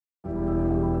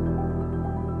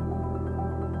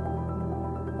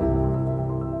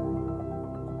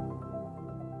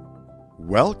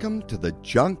Welcome to the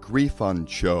Junk Refund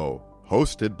Show,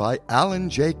 hosted by Alan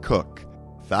J. Cook,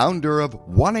 founder of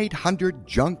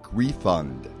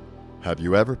 1-800-JUNK-REFUND. Have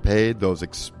you ever paid those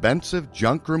expensive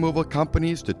junk removal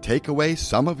companies to take away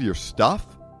some of your stuff?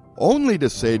 Only to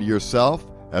say to yourself,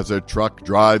 as a truck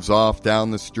drives off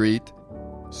down the street,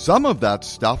 some of that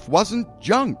stuff wasn't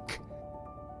junk.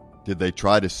 Did they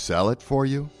try to sell it for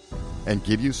you and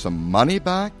give you some money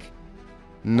back?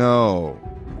 No.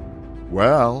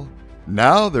 Well,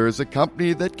 now there is a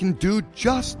company that can do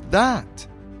just that.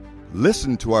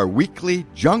 Listen to our weekly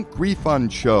Junk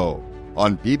Refund Show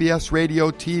on PBS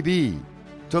Radio TV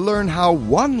to learn how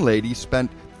one lady spent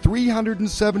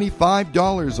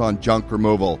 $375 on junk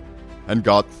removal and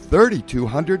got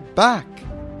 $3,200 back.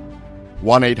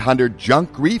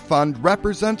 1-800-JUNK-REFUND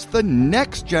represents the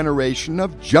next generation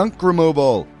of junk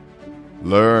removal.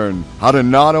 Learn how to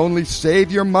not only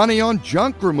save your money on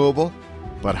junk removal,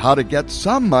 but how to get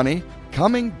some money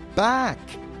coming back.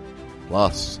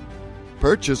 Plus,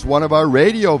 purchase one of our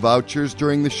radio vouchers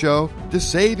during the show to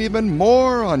save even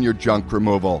more on your junk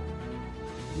removal.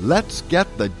 Let's get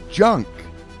the junk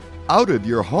out of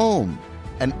your home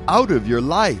and out of your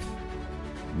life.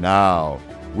 Now,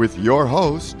 with your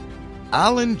host,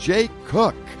 Alan J.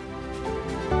 Cook.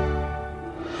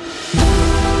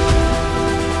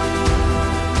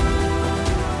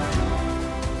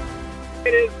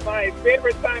 It is my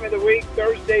favorite time of the week,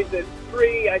 Thursdays at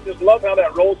 3. I just love how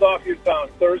that rolls off your tongue.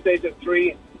 Thursdays at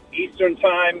 3 Eastern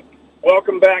Time.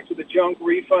 Welcome back to the Junk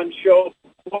Refund Show.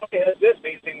 Boy, has this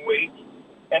amazing week.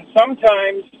 And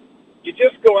sometimes you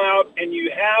just go out and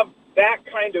you have that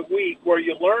kind of week where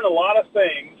you learn a lot of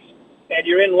things and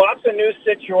you're in lots of new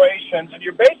situations and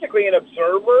you're basically an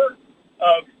observer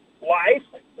of life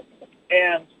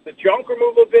and the junk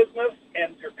removal business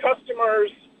and your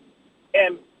customers.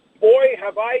 And boy,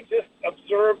 have I just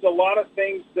observed a lot of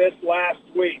things this last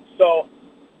week. So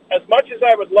as much as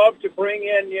I would love to bring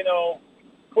in,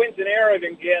 Quinton Aaron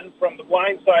again from The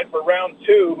Blind Side for round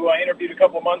 2, who I interviewed a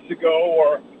couple months ago,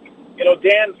 or,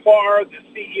 Dan Farr, the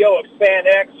CEO of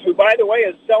FanX, who, by the way,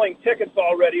 is selling tickets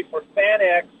already for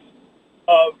FanX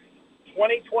of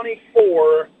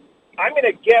 2024. I'm going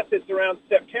to guess it's around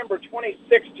September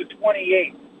 26th to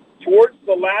 28th, towards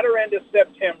the latter end of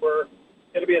September.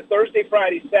 It'll be a Thursday,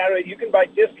 Friday, Saturday. You can buy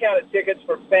discounted tickets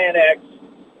for FanX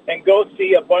and go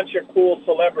see a bunch of cool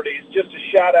celebrities. Just a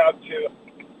shout-out to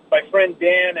my friend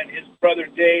Dan and his brother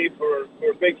Dave, who are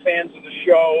big fans of the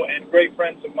show and great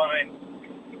friends of mine.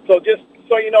 So just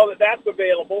so you know that's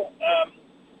available.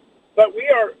 But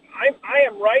I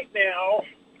am right now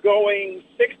going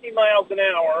 60 miles an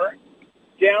hour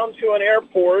down to an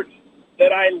airport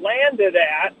that I landed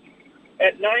at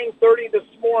 9:30 this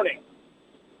morning.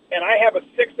 And I have a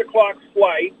 6 o'clock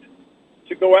flight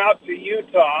to go out to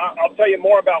Utah. I'll tell you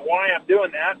more about why I'm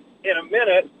doing that in a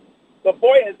minute. But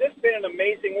boy, has this been an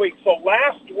amazing week. So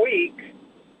last week,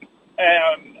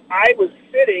 I was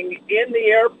sitting in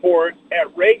the airport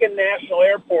at Reagan National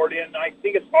Airport in, I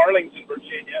think it's Arlington,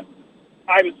 Virginia.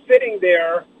 I was sitting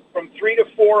there from 3 to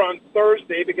 4 on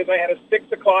Thursday because I had a 6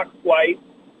 o'clock flight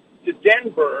to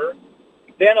Denver,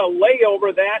 then a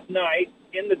layover that night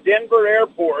in the Denver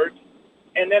airport,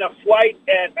 and then a flight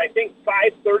at, I think,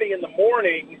 5:30 in the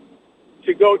morning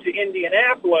to go to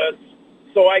Indianapolis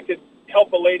so I could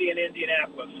help a lady in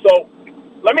Indianapolis. So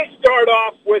let me start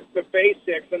off with the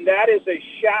basics, and that is a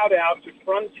shout-out to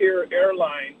Frontier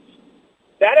Airlines.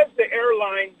 That is the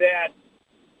airline that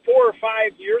 4 or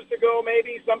 5 years ago,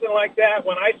 maybe, something like that,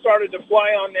 when I started to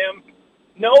fly on them,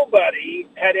 nobody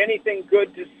had anything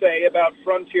good to say about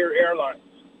Frontier Airlines.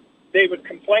 They would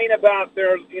complain about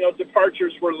their,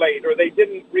 departures were late, or they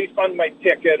didn't refund my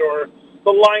ticket, or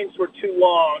the lines were too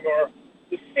long, or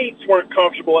the seats weren't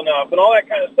comfortable enough, and all that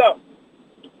kind of stuff.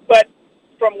 But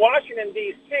from Washington,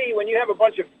 D.C., when you have a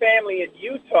bunch of family in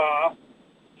Utah,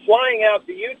 flying out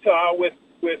to Utah with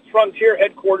Frontier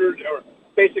headquartered, or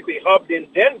basically hubbed in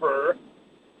Denver,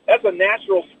 that's a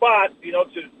natural spot, to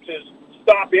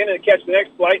stop in and catch the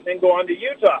next flight and then go on to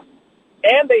Utah.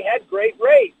 And they had great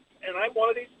rates. And I'm one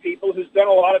of these people who's done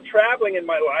a lot of traveling in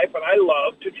my life, and I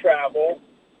love to travel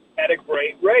at a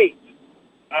great rate.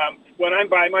 When I'm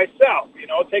by myself,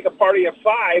 take a party of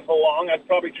 5 along, I'd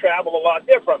probably travel a lot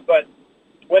different. But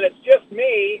when it's just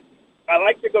me, I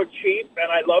like to go cheap,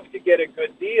 and I love to get a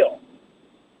good deal.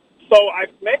 So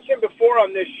I've mentioned before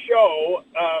on this show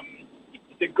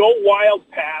the Go Wild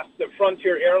Pass that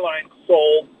Frontier Airlines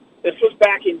sold. This was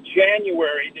back in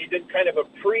January. They did kind of a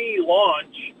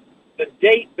pre-launch. The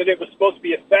date that it was supposed to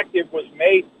be effective was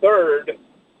May 3rd.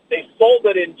 They sold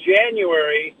it in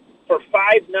January for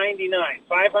 $599.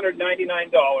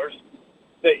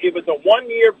 it was a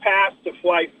 1-year pass to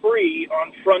fly free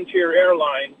on Frontier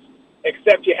Airlines,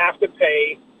 except you have to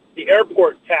pay the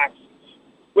airport taxes,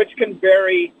 which can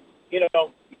vary, $15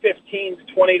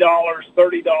 to $20,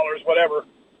 $30, whatever.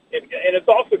 And it's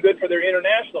also good for their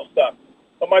international stuff.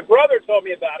 But my brother told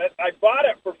me about it. I bought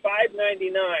it for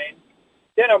 $5.99.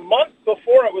 Then a month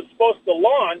before it was supposed to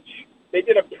launch, they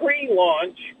did a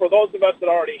pre-launch for those of us that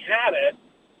already had it.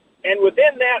 And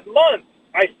within that month,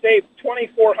 I saved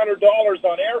 $2,400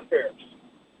 on airfares.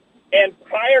 And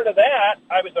prior to that,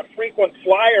 I was a frequent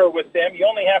flyer with them. You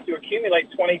only have to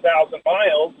accumulate 20,000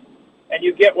 miles, and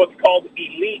you get what's called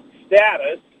elite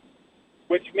status,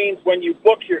 which means when you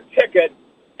book your ticket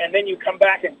and then you come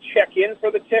back and check in for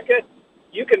the ticket,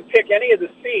 you can pick any of the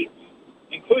seats,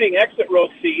 including exit row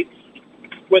seats,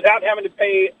 without having to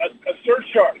pay a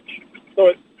surcharge.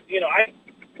 So,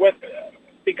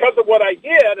 because of what I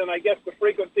did, and I guess the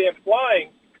frequency of flying,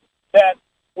 that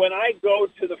when I go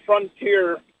to the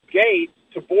Frontier gate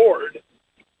to board,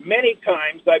 many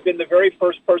times I've been the very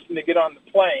first person to get on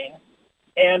the plane,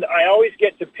 and I always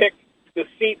get to pick the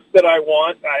seats that I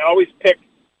want. I always pick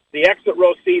the exit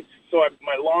row seats, so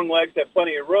my long legs have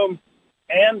plenty of room,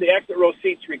 and the exit row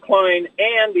seats recline,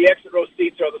 and the exit row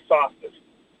seats are the softest.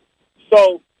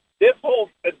 So this whole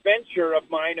adventure of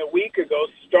mine a week ago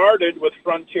started with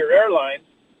Frontier Airlines.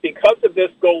 Because of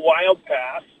this Go Wild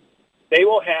Pass, they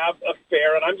will have a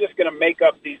fare, and I'm just going to make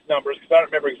up these numbers because I don't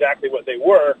remember exactly what they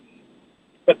were,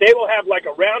 but they will have like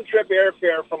a round-trip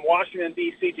airfare from Washington,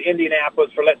 D.C. to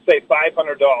Indianapolis for, let's say,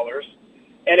 $500.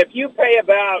 And if you pay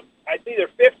about, it's either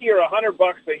 $50 or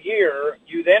 $100 a year,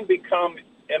 you then become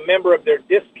a member of their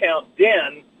discount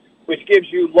den, which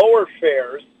gives you lower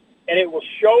fares, and it will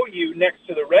show you next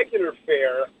to the regular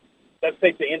fare, let's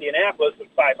say to Indianapolis at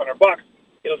 $500,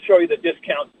 it'll show you the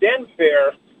discount den fare,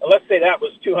 and let's say that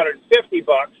was $250.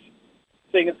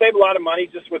 So you can save a lot of money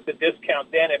just with the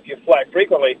discount den if you fly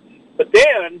frequently. But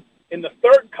then, in the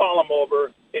third column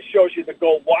over, it shows you the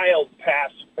Go Wild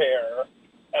Pass fare.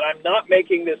 And I'm not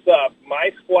making this up.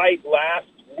 My flight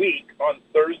last week on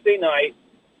Thursday night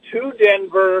to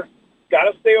Denver,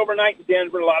 got to stay overnight in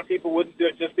Denver. A lot of people wouldn't do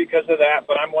it just because of that,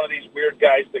 but I'm one of these weird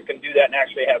guys that can do that and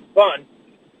actually have fun.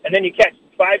 And then you catch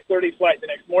the 5:30 flight the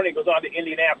next morning, goes on to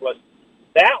Indianapolis.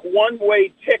 That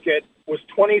one-way ticket was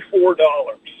 $24.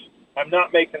 I'm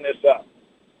not making this up.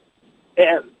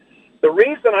 And the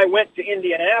reason I went to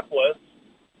Indianapolis,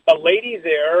 a lady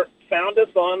there found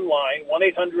us online,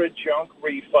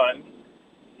 1-800-JUNK-REFUND,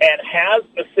 and has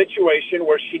a situation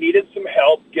where she needed some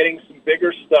help getting some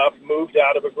bigger stuff moved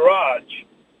out of a garage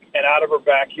and out of her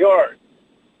backyard.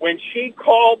 When she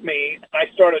called me, I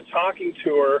started talking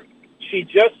to her. She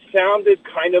just sounded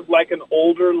kind of like an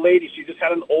older lady. She just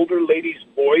had an older lady's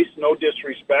voice, no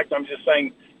disrespect. I'm just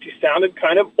saying she sounded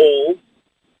kind of old,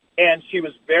 and she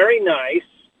was very nice,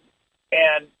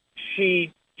 and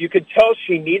you could tell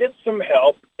she needed some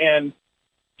help, and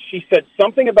she said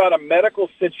something about a medical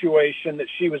situation that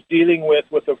she was dealing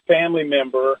with a family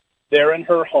member there in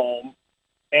her home,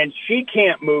 and she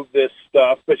can't move this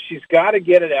stuff, but she's got to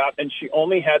get it out, and she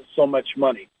only had so much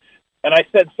money. And I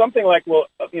said something like, well,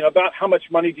 about how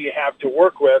much money do you have to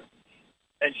work with?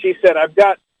 And she said, I've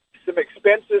got some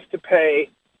expenses to pay,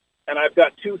 and I've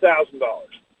got $2,000.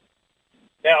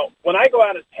 Now, when I go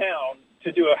out of town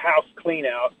to do a house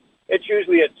clean-out, it's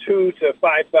usually a $2,000 to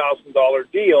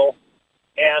 $5,000 deal,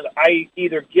 and I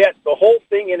either get the whole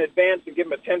thing in advance and give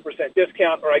them a 10%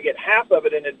 discount, or I get half of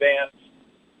it in advance,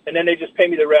 and then they just pay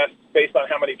me the rest based on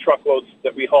how many truckloads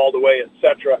that we hauled away,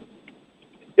 etc.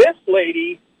 This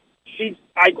lady,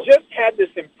 I just had this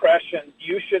impression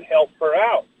you should help her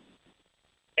out.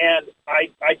 And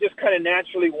I just kind of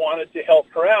naturally wanted to help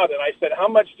her out. And I said, how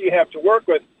much do you have to work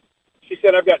with? She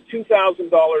said, I've got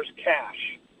 $2,000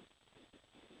 cash.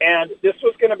 And this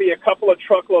was going to be a couple of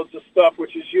truckloads of stuff,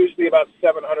 which is usually about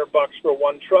 $700 for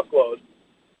one truckload.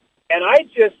 And I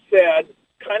just said,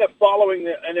 kind of following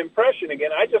an impression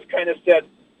again, I just kind of said,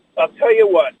 I'll tell you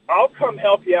what, I'll come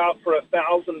help you out for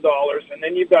 $1,000, and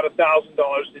then you've got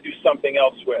 $1,000 to do something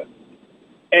else with.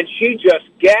 And she just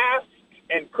gasped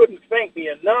and couldn't thank me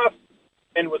enough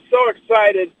and was so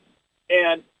excited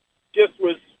and just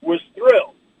was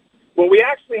thrilled. Well, we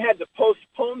actually had to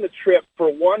postpone the trip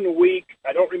for 1 week.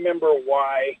 I don't remember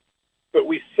why, but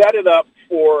we set it up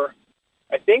for,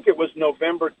 I think it was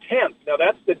November 10th. Now,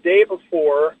 that's the day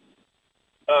before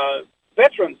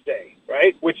Veterans Day,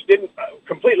 right, which didn't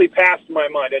completely pass my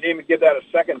mind. I didn't even give that a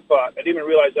second thought. I didn't even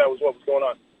realize that was what was going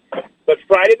on. But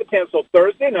Friday the 10th, so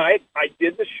Thursday night, I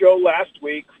did the show last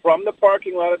week from the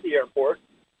parking lot at the airport.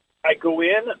 I go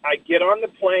in, I get on the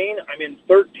plane. I'm in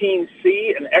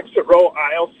 13C, an exit row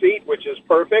aisle seat, which is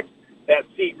perfect. that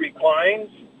seat reclines.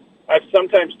 I've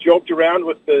sometimes joked around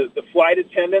with the flight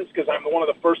attendants because I'm one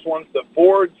of the first ones that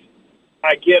boards.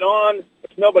 I get on.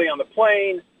 There's nobody on the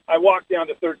plane. I walk down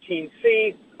to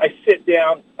 13C. I sit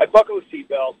down. I buckle the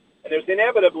seatbelt. And there's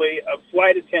inevitably a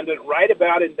flight attendant right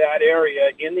about in that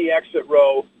area in the exit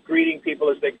row greeting people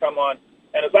as they come on.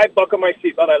 And as I buckle my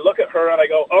seatbelt, I look at her and I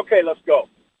go, okay, let's go.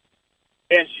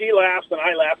 And she laughs and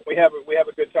I laugh. We have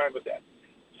a good time with that.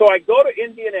 So I go to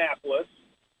Indianapolis.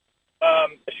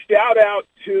 Shout out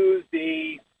to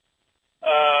the,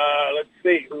 let's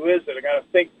see, who is it? I got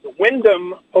to think. The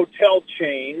Wyndham hotel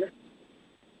chain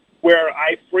where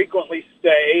I frequently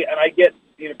stay, and I get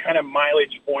kind of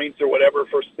mileage points or whatever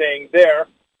for staying there.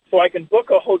 So I can book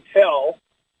a hotel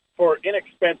for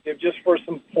inexpensive just for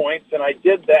some points, and I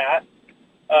did that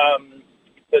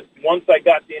once I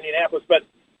got to Indianapolis. But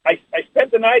I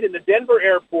spent the night in the Denver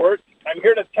airport. I'm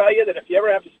here to tell you that if you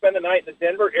ever have to spend the night in the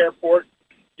Denver airport,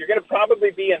 you're going to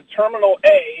probably be in Terminal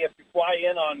A if you fly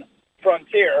in on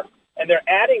Frontier, and they're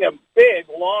adding a big,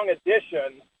 long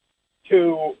addition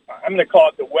to, I'm going to call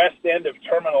it the west end of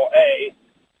Terminal A,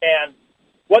 and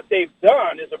what they've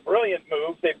done is a brilliant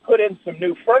move. They've put in some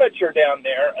new furniture down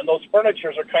there, and those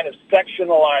furnitures are kind of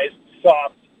sectionalized,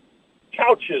 soft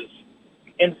couches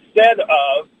instead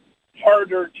of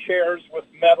harder chairs with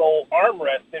metal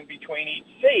armrests in between each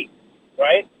seat,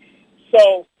 right?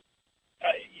 So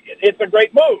it's a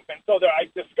great move. And so I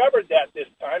discovered that this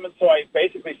time, and so I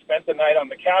basically spent the night on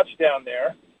the couch down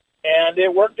there, and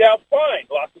it worked out fine.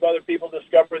 Lots of other people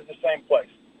discovered the same place.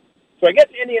 So I get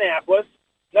to Indianapolis.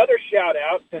 Another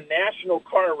shout-out to National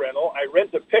Car Rental. I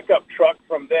rent a pickup truck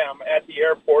from them at the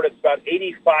airport. It's about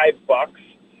 $85,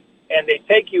 and they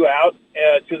take you out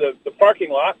to the parking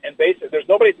lot, and basically there's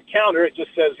nobody at the counter. It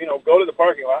just says, go to the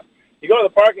parking lot. You go to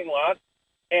the parking lot,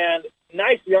 and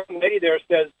nice young lady there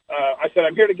says, I said,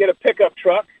 I'm here to get a pickup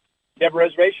truck. You have a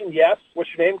reservation? Yes. What's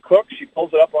your name? Cook. She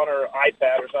pulls it up on her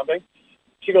iPad or something.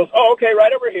 She goes, oh, okay,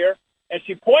 right over here. And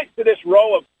she points to this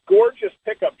row of gorgeous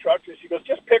pickup trucks, and she goes,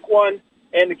 just pick one,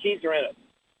 and the keys are in it.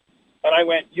 And I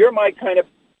went, you're my kind of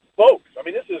folks. I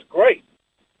mean, this is great.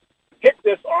 Pick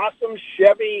this awesome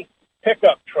Chevy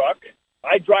pickup truck.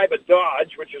 I drive a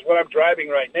Dodge, which is what I'm driving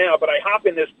right now, but I hop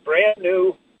in this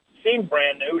seemed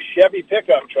brand new Chevy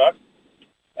pickup truck,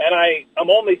 and I'm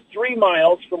only 3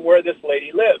 miles from where this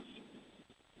lady lives.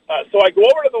 So I go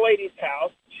over to the lady's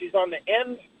house. She's on the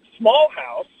end, small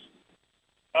house,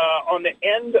 on the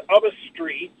end of a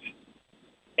street,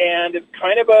 and it's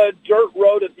kind of a dirt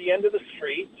road at the end of the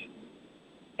street.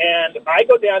 And I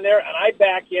go down there, and I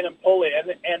back in and pull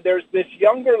in, and there's this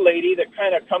younger lady that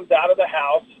kind of comes out of the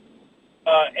house.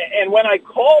 And when I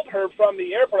called her from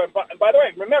the airport, and by the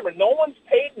way, remember, no one's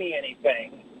paid me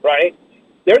anything, right?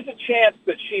 There's a chance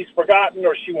that she's forgotten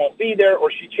or she won't be there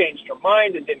or she changed her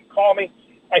mind and didn't call me.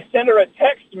 I sent her a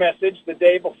text message the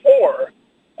day before,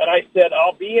 and I said,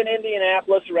 I'll be in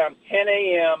Indianapolis around 10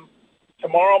 a.m.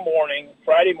 tomorrow morning,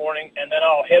 Friday morning, and then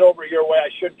I'll head over your way. I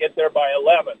should get there by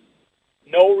 11.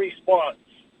 No response.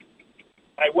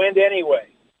 I went anyway,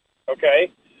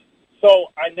 okay? So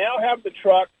I now have the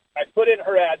truck. I put in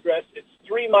her address. It's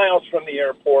 3 miles from the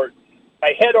airport.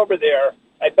 I head over there.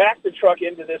 I back the truck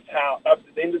into this house,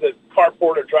 into the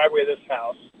carport or driveway of this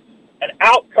house, and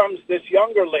out comes this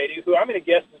younger lady who I'm going to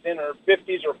guess is in her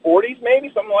 50s or 40s,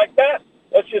 maybe, something like that.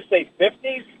 Let's just say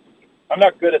 50s. I'm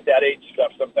not good at that age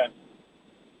stuff sometimes.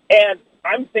 And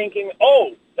I'm thinking,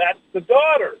 oh, that's the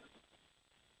daughter.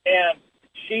 And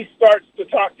she starts to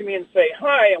talk to me and say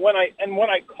hi. And when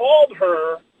I called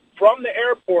her from the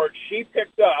airport, she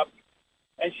picked up,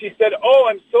 and she said, oh,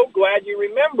 I'm so glad you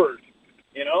remembered,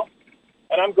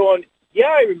 And I'm going, yeah,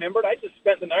 I remembered. I just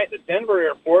spent the night at the Denver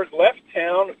airport, left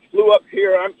town, flew up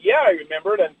here. I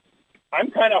remembered, and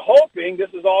I'm kind of hoping this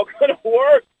is all going to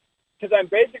work because I'm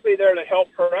basically there to help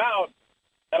her out,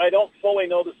 and I don't fully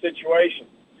know the situation.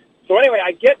 So anyway,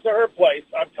 I get to her place.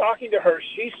 I'm talking to her.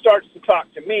 She starts to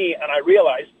talk to me, and I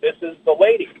realize this is the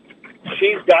lady.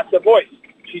 She's got the voice.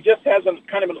 She just has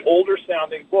kind of an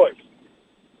older-sounding voice.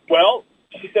 Well,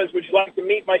 she says, would you like to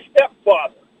meet my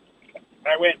stepfather?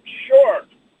 I went, sure.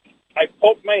 I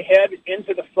poked my head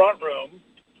into the front room,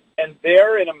 and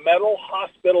there in a metal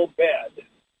hospital bed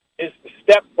is the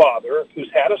stepfather who's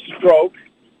had a stroke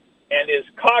and is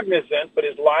cognizant but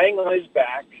is lying on his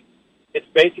back. It's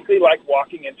basically like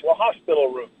walking into a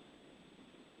hospital room.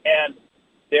 And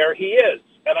there he is.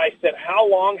 And I said, how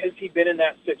long has he been in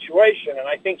that situation? And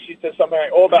I think she said something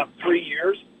like, about 3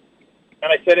 years.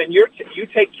 And I said, and you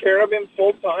take care of him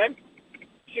full time?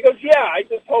 She goes, yeah, I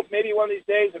just hope maybe one of these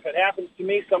days, if it happens to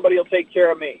me, somebody will take care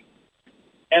of me.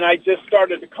 And I just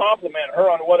started to compliment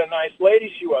her on what a nice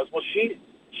lady she was. Well,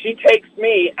 she takes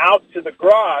me out to the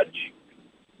garage.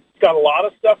 It's got a lot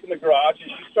of stuff in the garage,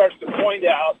 and she starts to point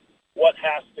out what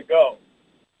has to go.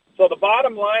 So the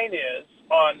bottom line is,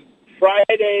 on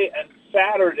Friday and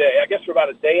Saturday, I guess for about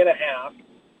a day and a half,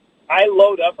 I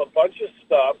load up a bunch of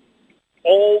stuff,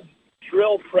 old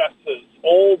drill presses,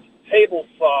 old table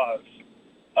saws,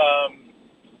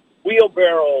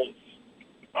 wheelbarrows.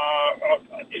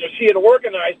 She had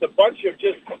organized a bunch of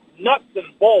just nuts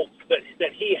and bolts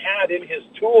that he had in his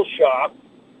tool shop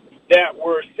that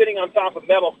were sitting on top of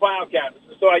metal file cabinets.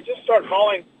 So I just started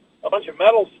hauling a bunch of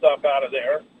metal stuff out of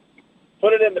there,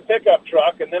 put it in the pickup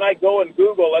truck, and then I go and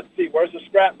Google, let's see, where's the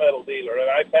scrap metal dealer? And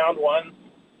I found one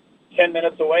 10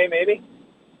 minutes away maybe.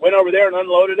 Went over there and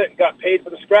unloaded it and got paid for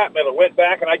the scrap metal. Went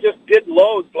back, and I just did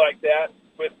loads like that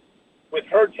with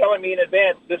her telling me in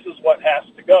advance, this is what has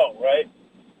to go, right?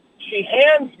 She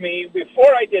hands me,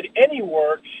 before I did any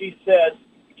work, she says,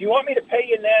 do you want me to pay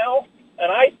you now?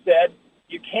 And I said,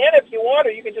 you can if you want,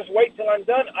 or you can just wait till I'm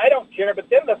done. I don't care. But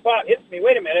then the thought hits me,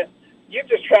 wait a minute, you've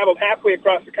just traveled halfway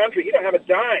across the country. You don't have a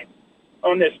dime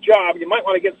on this job. You might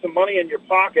want to get some money in your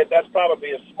pocket. That's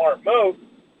probably a smart move.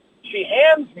 She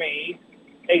hands me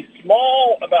a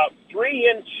small, about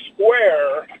 3-inch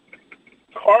square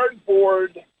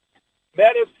cardboard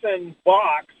medicine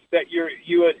box that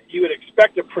you would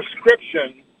expect a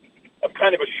prescription of,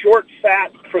 kind of a short,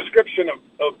 fat prescription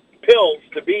of pills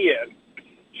to be in.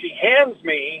 She hands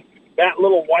me that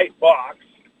little white box,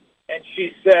 and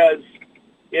she says,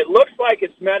 it looks like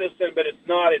it's medicine, but it's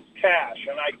not, it's cash.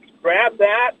 And I grabbed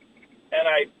that, and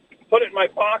I put it in my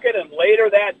pocket, and later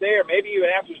that day, or maybe even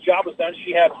after the job was done,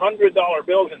 she had $100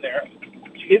 bills in there.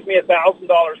 She gives me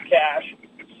 $1,000 cash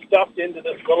stuffed into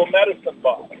this little medicine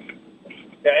box.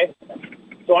 Okay?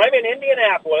 So I'm in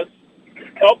Indianapolis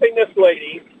helping this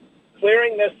lady,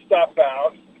 clearing this stuff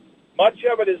out. Much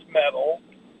of it is metal.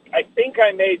 I think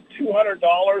I made $200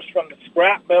 from the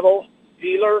scrap metal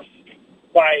dealers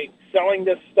by selling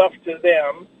this stuff to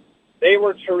them. They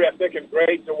were terrific and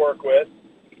great to work with.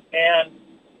 And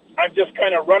I'm just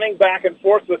kind of running back and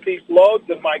forth with these loads,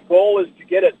 and my goal is to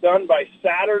get it done by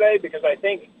Saturday because I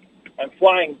think I'm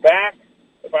flying back.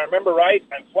 If I remember right,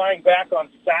 I'm flying back on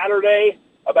Saturday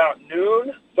about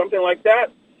noon, something like that.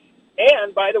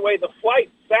 And, by the way, the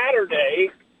flight Saturday,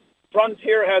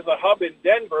 Frontier has a hub in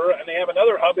Denver, and they have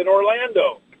another hub in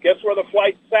Orlando. Guess where the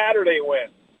flight Saturday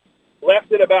went?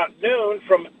 Left at about noon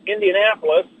from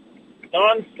Indianapolis,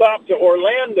 nonstop to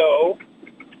Orlando,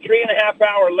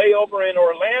 3.5-hour layover in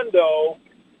Orlando,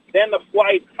 then the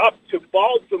flight up to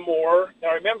Baltimore.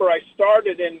 Now, remember, I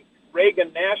started in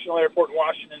Reagan National Airport in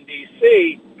Washington,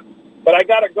 D.C., but I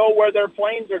got to go where their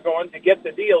planes are going to get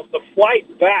the deals. The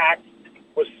flight back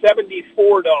was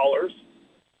 $74,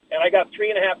 and I got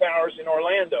 3.5 hours in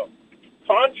Orlando.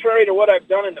 Contrary to what I've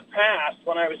done in the past,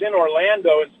 when I was in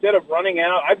Orlando, instead of running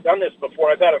out, I've done this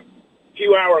before, I've had a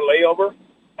few-hour layover.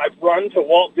 I've run to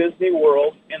Walt Disney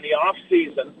World in the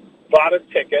off-season, bought a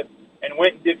ticket, and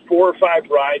went and did 4 or 5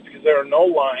 rides because there are no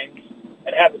lines,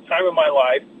 and had the time of my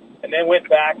life, and then went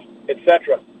back,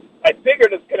 etc. I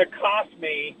figured it's going to cost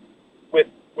me,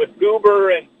 with Uber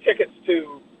and tickets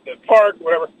to the park,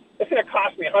 whatever, it's going to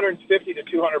cost me $150 to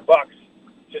 $200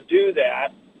 to do that.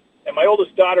 And my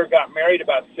oldest daughter got married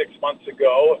about 6 months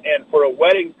ago, and for a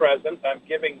wedding present, I'm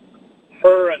giving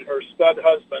her and her stud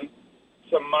husband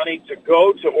some money to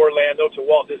go to Orlando, to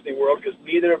Walt Disney World, because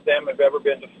neither of them have ever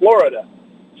been to Florida.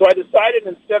 So I decided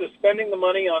instead of spending the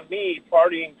money on me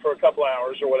partying for a couple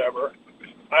hours or whatever,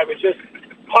 I would just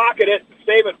pocket it,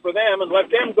 save it for them, and let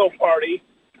them go party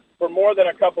for more than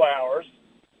a couple hours.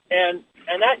 And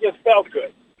that just felt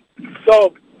good.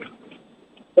 So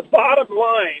the bottom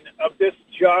line of this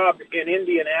job in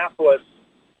Indianapolis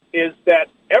is that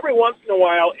every once in a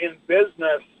while in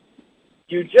business,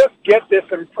 you just get this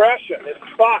impression, this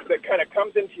thought that kind of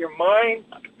comes into your mind,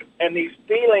 and these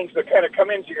feelings that kind of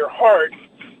come into your heart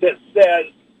that says,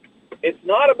 it's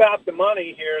not about the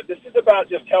money here. This is about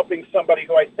just helping somebody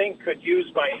who I think could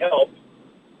use my help.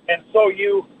 And so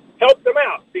you help them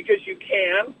out because you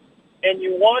can and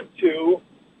you want to,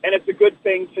 and it's a good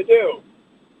thing to do.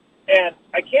 And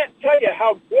I can't tell you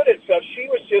how good it felt. She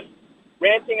was just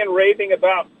ranting and raving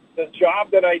about the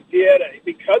job that I did.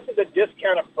 Because of the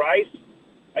discounted price,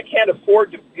 I can't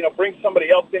afford to, bring somebody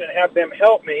else in and have them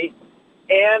help me.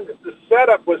 And the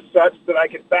setup was such that I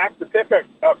could back the pickup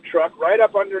truck right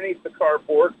up underneath the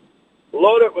carport,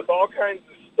 load it with all kinds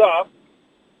of stuff,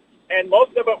 and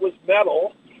most of it was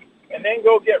metal, and then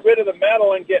go get rid of the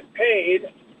metal and get paid.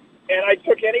 And I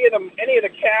took any of the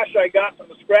cash I got from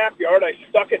the scrapyard, I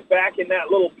stuck it back in that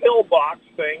little pill box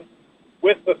thing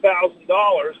with the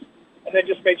 $1,000, and then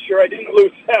just made sure I didn't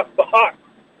lose that box.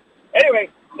 Anyway,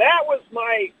 that was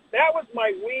my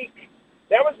week.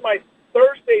 That was my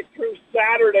Thursday through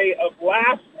Saturday of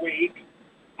last week.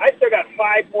 I still got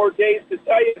 5 more days to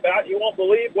tell you about. You won't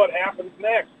believe what happens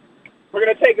next. We're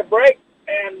going to take a break,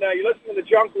 and you're listening to the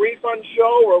Junk Refund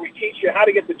Show, where we teach you how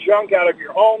to get the junk out of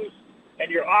your homes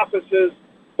and your offices,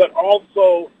 but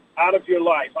also out of your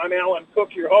life. I'm Alan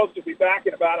Cook, your host. We'll be back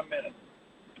in about a minute.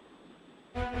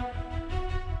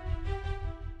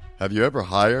 Have you ever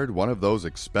hired one of those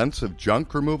expensive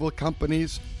junk removal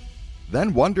companies,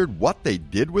 then wondered what they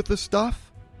did with the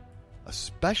stuff?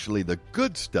 Especially the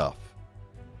good stuff.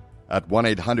 At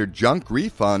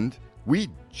 1-800-JUNK-REFUND, we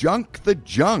junk the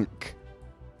junk.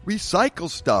 Recycle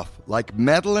stuff like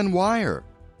metal and wire.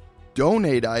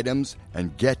 Donate items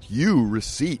and get you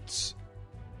receipts.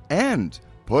 And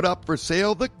put up for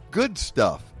sale the good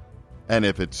stuff. And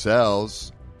if it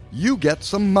sells, you get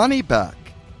some money back.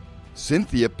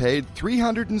 Cynthia paid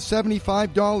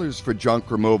 $375 for junk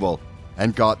removal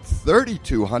and got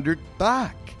 $3,200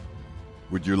 back.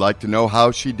 Would you like to know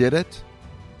how she did it?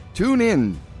 Tune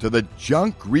in to the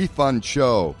Junk Refund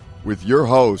Show with your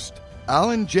host,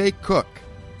 Alan J. Cook,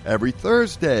 every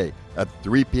Thursday at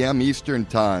 3 p.m. Eastern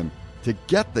Time to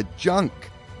get the junk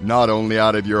not only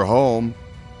out of your home,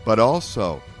 but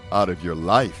also out of your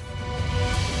life.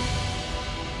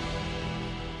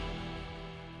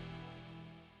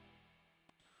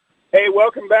 Hey,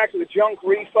 welcome back to the Junk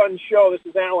Refund Show. This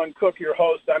is Alan Cook, your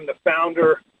host. I'm the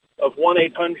founder of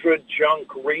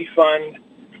 1-800-JUNK-REFUND,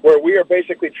 where we are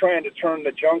basically trying to turn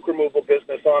the junk removal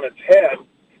business on its head.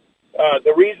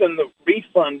 The reason the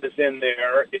refund is in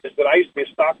there is that I used to be a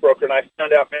stockbroker, and I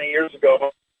found out many years ago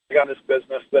when I got in this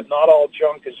business that not all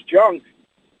junk is junk,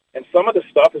 and some of the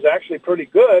stuff is actually pretty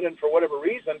good, and for whatever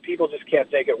reason, people just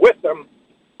can't take it with them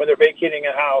when they're vacating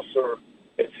a house or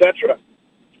etc.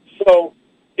 So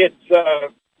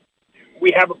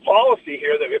we have a policy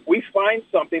here that if we find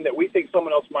something that we think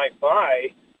someone else might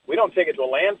buy, we don't take it to a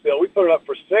landfill. We put it up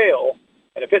for sale,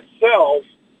 and if it sells,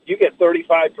 you get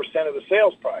 35% of the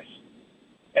sales price.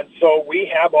 And so we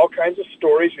have all kinds of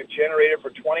stories we've generated for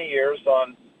 20 years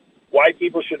on why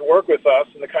people should work with us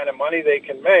and the kind of money they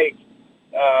can make.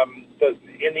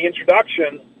 In the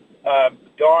introduction,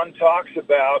 Dawn talks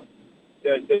about,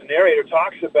 the narrator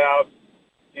talks about,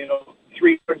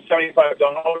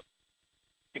 $375,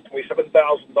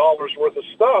 $7,000 worth of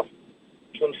stuff,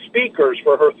 some speakers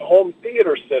for her home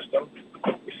theater system.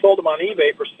 We sold them on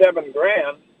eBay for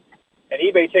 $7,000, and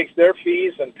eBay takes their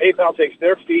fees, and PayPal takes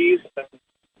their fees, and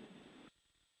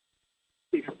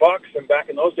 $50, and back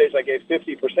in those days I gave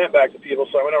 50% back to people,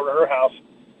 so I went over to her house.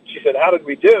 She said, "How did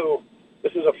we do?"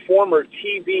 This is a former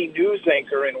TV news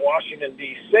anchor in Washington,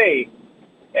 D.C.,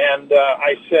 and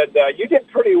I said, "You did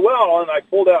pretty well," and I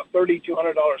pulled out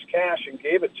 $3,200 cash and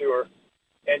gave it to her,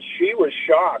 and she was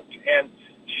shocked, and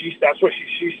that's what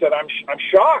she said, I'm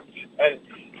shocked, and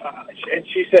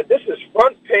she said, "This is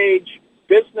front page,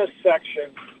 business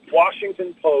section,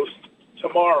 Washington Post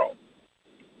tomorrow."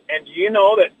 And you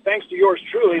know that thanks to yours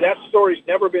truly, that story's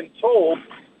never been told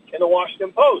in the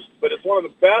Washington Post, but it's one of the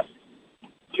best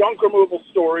junk removal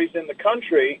stories in the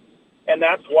country, and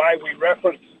that's why we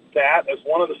reference that as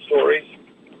one of the stories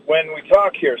when we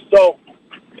talk here. So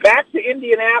back to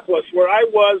Indianapolis, where I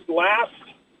was last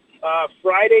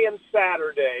Friday and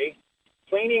Saturday,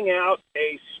 cleaning out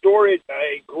a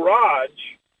garage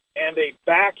and a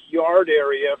backyard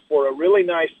area for a really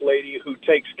nice lady who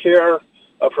takes care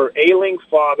of her ailing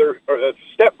father, or a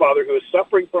stepfather who is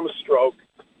suffering from a stroke.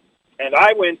 And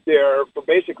I went there for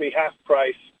basically half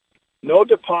price, no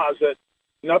deposit,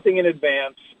 nothing in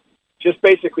advance, just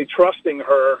basically trusting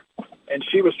her, and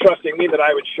she was trusting me that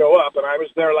I would show up. And I was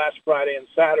there last Friday and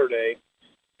Saturday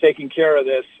taking care of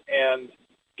this and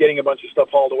getting a bunch of stuff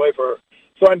hauled away for her.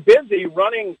 So I'm busy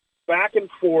running back and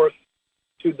forth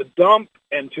to the dump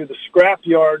and to the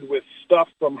scrapyard with stuff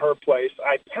from her place.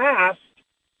 I passed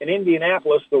in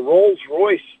Indianapolis the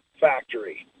Rolls-Royce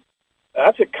factory.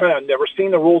 I've never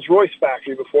seen the Rolls-Royce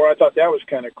factory before. I thought that was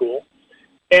kind of cool.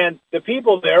 And the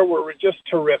people there were just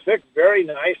terrific, very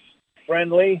nice,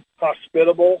 friendly,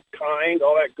 hospitable, kind,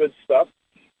 all that good stuff.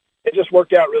 It just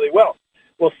worked out really well.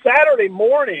 Well, Saturday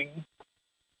morning,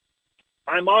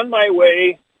 I'm on my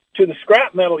way to the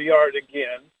scrap metal yard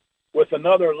again with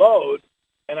another load,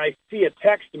 and I see a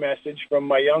text message from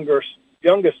my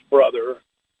youngest brother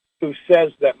who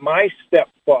says that my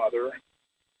stepfather,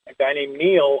 a guy named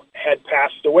Neil, had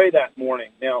passed away that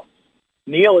morning. Now,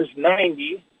 Neil is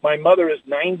 90. My mother is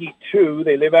 92.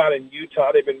 They live out in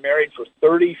Utah. They've been married for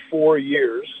 34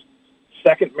 years,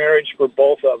 second marriage for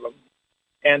both of them,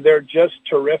 and they're just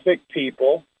terrific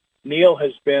people. Neil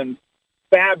has been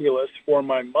fabulous for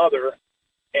my mother,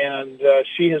 and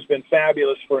she has been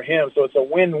fabulous for him. So it's a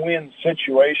win-win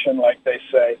situation, like they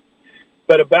say.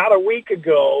 But about a week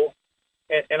ago,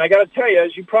 and I got to tell you,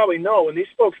 as you probably know, when these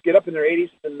folks get up in their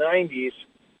 80s and 90s,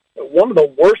 one of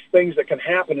the worst things that can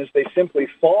happen is they simply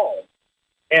fall.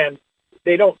 And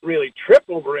they don't really trip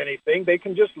over anything. They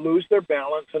can just lose their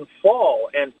balance and fall.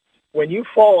 And when you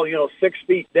fall, 6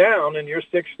 feet down and you're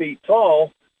 6 feet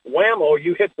tall, whammo,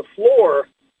 you hit the floor,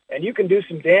 and you can do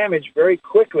some damage very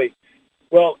quickly.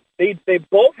 Well, they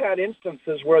both had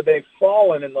instances where they've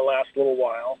fallen in the last little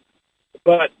while.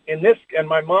 But in this, and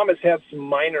my mom has had some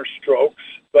minor strokes,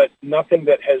 but nothing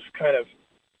that has kind of,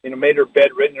 made her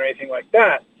bedridden or anything like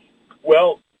that.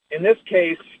 Well, in this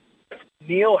case,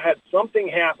 Neil had something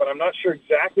happen. I'm not sure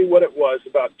exactly what it was,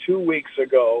 about 2 weeks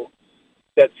ago,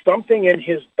 that something in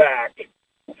his back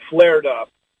flared up.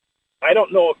 I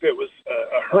don't know if it was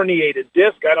a herniated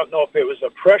disc. I don't know if it was a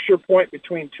pressure point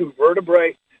between two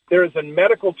vertebrae. There is a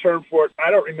medical term for it. I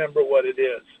don't remember what it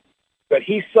is. But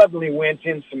he suddenly went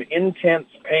in some intense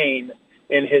pain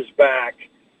in his back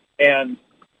and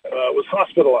was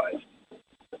hospitalized.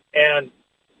 And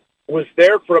was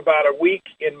there for about a week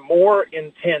in more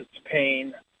intense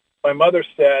pain. My mother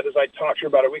said, as I talked to her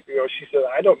about a week ago, she said,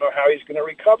 I don't know how he's going to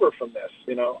recover from this,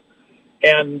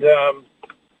 And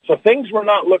so things were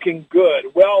not looking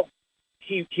good. Well,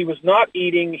 he was not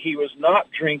eating. He was not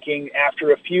drinking.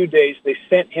 After a few days, they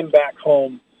sent him back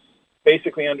home,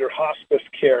 basically under hospice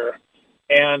care.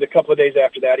 And a couple of days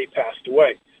after that, he passed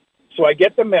away. So I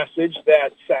get the message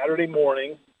that Saturday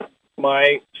morning,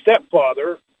 my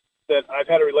stepfather, that I've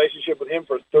had a relationship with him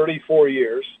for 34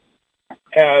 years,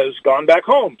 has gone back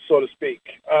home, so to speak.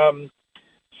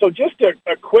 So just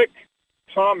a quick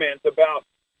comment about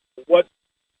what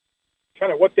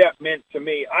that meant to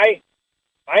me. I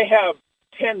have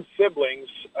 10 siblings.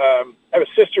 I have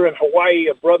a sister in Hawaii,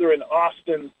 a brother in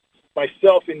Austin,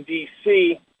 myself in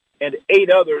D.C., and 8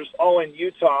 others, all in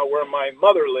Utah, where my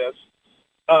mother lives.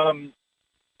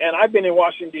 And I've been in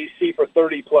Washington, D.C. for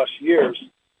 30-plus years.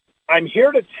 I'm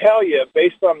here to tell you,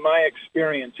 based on my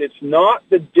experience, it's not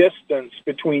the distance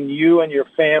between you and your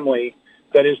family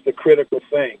that is the critical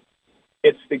thing.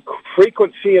 It's the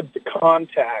frequency of the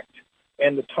contact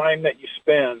and the time that you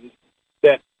spend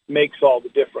that makes all the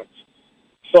difference.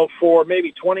 So for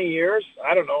maybe 20 years,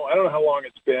 I don't know how long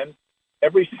it's been,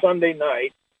 every Sunday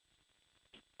night,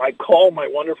 I call my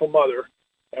wonderful mother,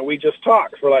 and we just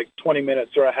talk for like 20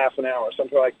 minutes or a half an hour,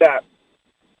 something like that.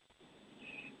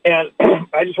 And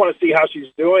I just want to see how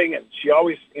she's doing, and she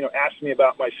always, asks me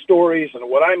about my stories and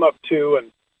what I'm up to,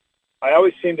 and I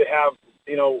always seem to have,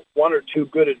 1 or 2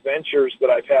 good adventures that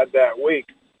I've had that week.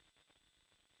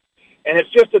 And it's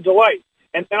just a delight.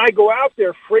 And I go out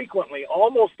there frequently,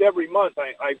 almost every month.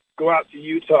 I go out to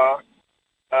Utah.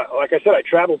 Like I said, I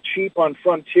travel cheap on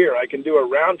Frontier. I can do a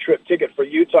round-trip ticket for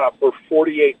Utah for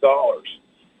 $48.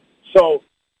 So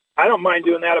I don't mind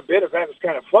doing that a bit. In fact, it's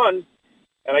kind of fun,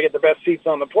 and I get the best seats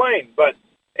on the plane. But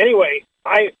anyway,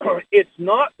 it's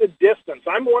not the distance.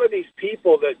 I'm one of these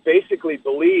people that basically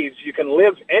believes you can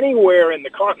live anywhere in the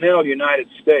continental United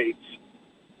States.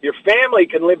 Your family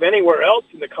can live anywhere else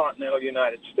in the continental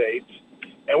United States.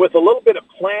 And with a little bit of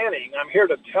planning, I'm here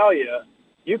to tell you,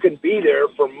 you can be there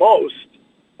for most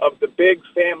of the big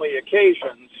family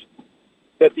occasions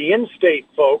that the in-state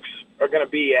folks are going to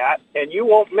be at, and you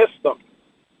won't miss them.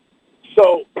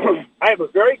 So I have a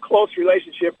very close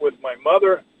relationship with my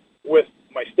mother, with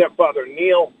my stepfather,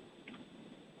 Neil.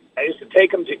 I used to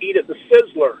take him to eat at the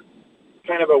Sizzler,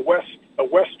 kind of a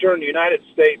Western United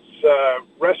States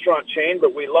restaurant chain,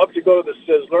 but we love to go to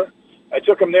the Sizzler. I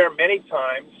took him there many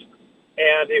times,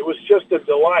 and it was just a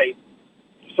delight.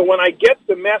 So when I get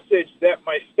the message that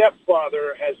my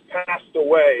stepfather has passed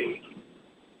away,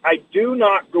 I do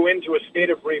not go into a state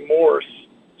of remorse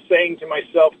saying to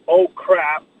myself, oh,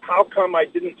 crap, how come I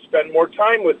didn't spend more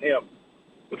time with him?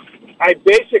 I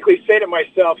basically say to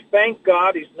myself, thank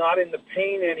God he's not in the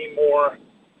pain anymore,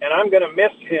 and I'm going to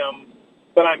miss him,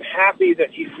 but I'm happy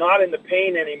that he's not in the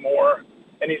pain anymore,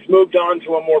 and he's moved on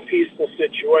to a more peaceful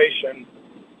situation.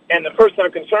 And the person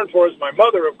I'm concerned for is my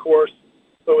mother, of course,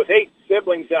 but with 8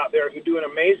 siblings out there who do an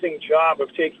amazing job of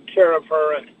taking care of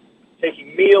her and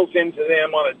taking meals into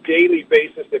them on a daily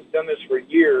basis. They've done this for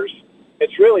years.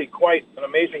 It's really quite an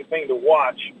amazing thing to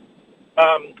watch.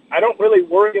 I don't really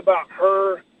worry about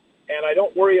her, and I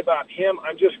don't worry about him.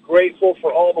 I'm just grateful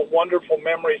for all the wonderful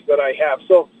memories that I have.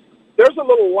 So there's a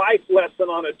little life lesson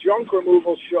on a junk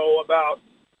removal show about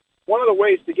one of the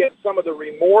ways to get some of the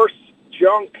remorse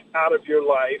junk out of your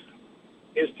life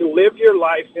is to live your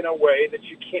life in a way that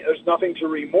you can't, there's nothing to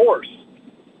remorse.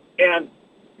 And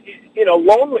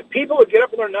lonely people who get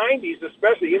up in their 90s,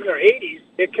 especially in their 80s,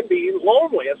 it can be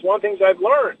lonely. It's one of the things I've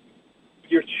learned.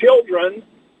 Your children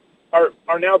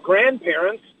are now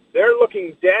grandparents. They're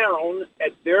looking down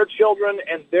at their children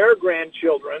and their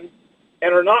grandchildren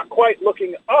and are not quite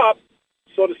looking up,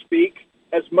 so to speak,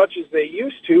 as much as they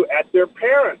used to at their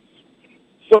parents.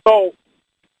 So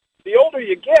the older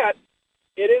you get,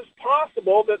 it is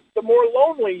possible that the more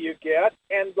lonely you get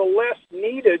and the less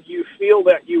needed you feel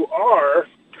that you are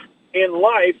in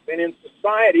life and in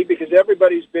society, because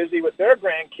everybody's busy with their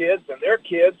grandkids and their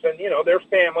kids and, their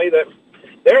family that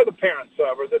they're the parents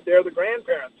of or that they're the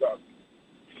grandparents of.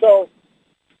 So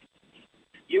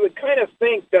you would kind of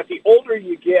think that the older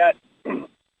you get,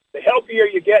 the healthier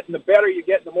you get and the better you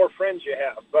get and the more friends you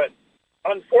have. But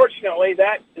unfortunately,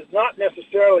 that is not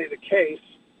necessarily the case,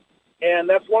 and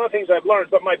that's one of the things I've learned.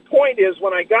 But my point is,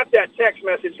 when I got that text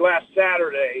message last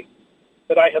Saturday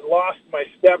that I had lost my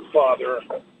stepfather,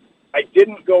 I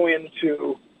didn't go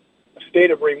into a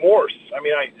state of remorse. I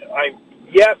mean,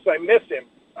 yes, I miss him,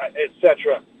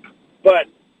 etc. But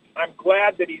I'm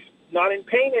glad that he's not in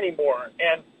pain anymore.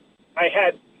 And I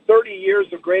had 30 years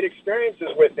of great experiences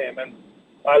with him, and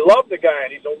I love the guy,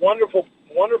 and he's a wonderful,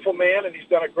 wonderful man, and he's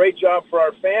done a great job for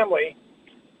our family.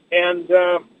 And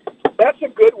that's a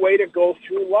good way to go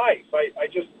through life. I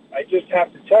just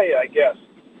have to tell you, I guess.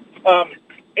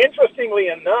 Interestingly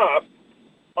enough,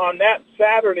 on that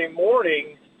Saturday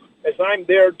morning, as I'm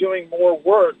there doing more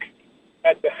work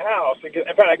at the house, in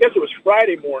fact, I guess it was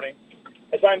Friday morning,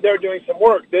 as I'm there doing some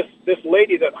work, this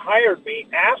lady that hired me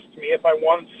asked me if I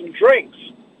wanted some drinks.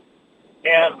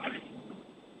 And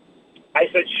I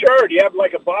said, sure, do you have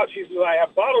like a bottle? She says, I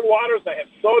have bottled waters and I have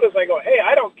sodas. I go, hey,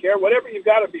 I don't care. Whatever you've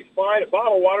got to be fine. A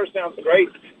bottle of water sounds great.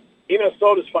 Even a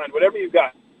soda's fine. Whatever you've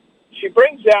got. She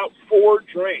brings out 4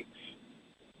 drinks.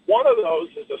 One of those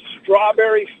is a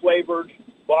strawberry-flavored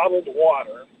bottled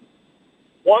water.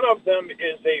 One of them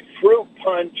is a fruit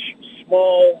punch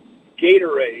small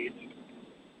Gatorade.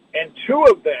 And 2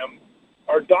 of them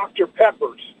are Dr.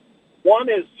 Peppers. One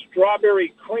is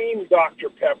strawberry cream Dr.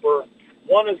 Pepper.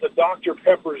 One is a Dr.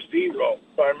 Pepper Zero,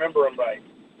 if I remember them right.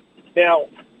 Now,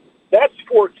 that's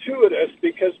fortuitous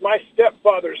because my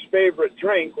stepfather's favorite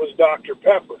drink was Dr.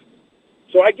 Pepper.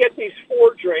 So I get these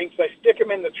 4 drinks. I stick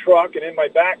them in the truck and in my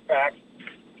backpack.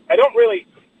 I don't really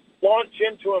launch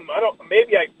into them.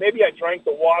 Maybe I drank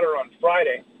the water on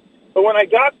Friday. But when I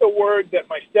got the word that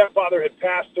my stepfather had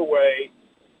passed away,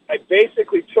 I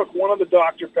basically took one of the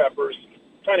Dr. Peppers,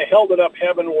 kind of held it up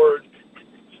heavenward,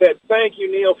 said, thank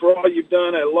you, Neil, for all you've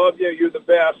done. I love you. You're the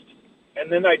best.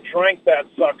 And then I drank that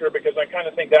sucker because I kind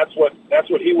of think that's what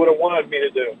he would have wanted me to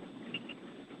do.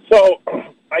 So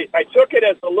I took it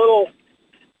as a little,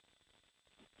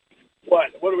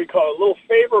 what do we call it, a little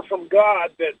favor from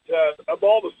God that of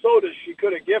all the sodas she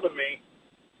could have given me,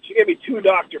 she gave me 2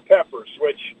 Dr. Peppers,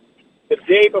 which the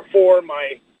day before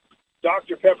my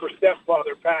Dr. Pepper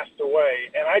stepfather passed away.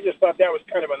 And I just thought that was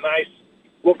kind of a nice,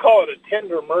 we'll call it a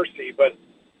tender mercy, but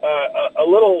a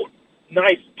little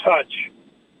nice touch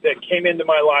that came into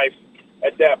my life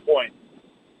at that point.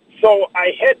 So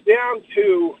I head down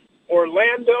to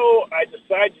Orlando. I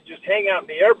decide to just hang out in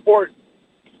the airport.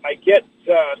 I get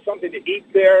something to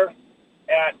eat there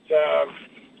at,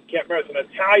 can't remember, it's an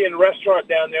Italian restaurant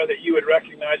down there that you would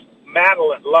recognize,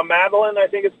 La Madeline, I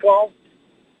think it's called.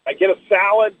 I get a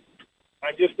salad.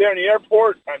 I'm just there in the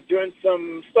airport. I'm doing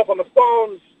some stuff on the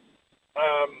phones.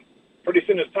 Pretty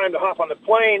soon it's time to hop on the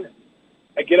plane.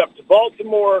 I get up to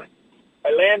Baltimore.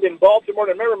 I land in Baltimore.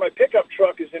 And remember, my pickup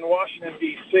truck is in Washington,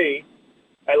 D.C.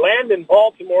 I land in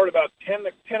Baltimore at about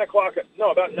 9 o'clock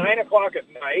at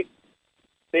night.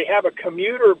 They have a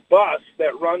commuter bus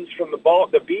that runs from the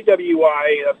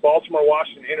BWI, Baltimore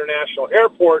Washington International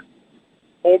Airport,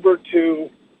 over to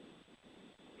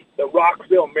the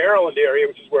Rockville, Maryland area,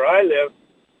 which is where I live.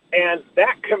 And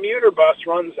that commuter bus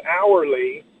runs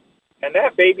hourly, and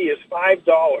that baby is $5.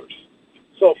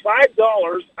 So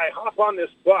 $5, I hop on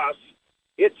this bus.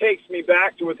 It takes me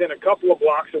back to within a couple of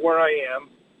blocks of where I am.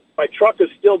 My truck is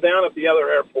still down at the other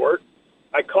airport.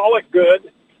 I call it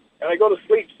good, and I go to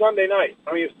sleep Saturday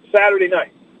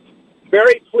night.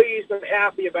 Very pleased and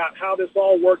happy about how this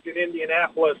all worked in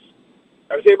Indianapolis.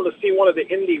 I was able to see one of the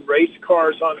Indy race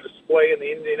cars on display in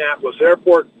the Indianapolis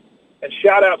airport. And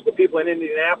shout out to the people in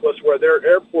Indianapolis where their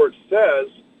airport says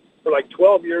for like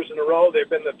 12 years in a row they've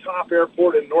been the top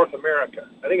airport in North America.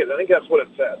 I think that's what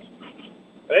it says.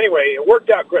 But anyway, it worked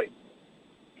out great.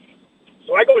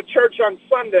 So I go to church on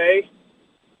Sunday,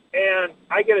 and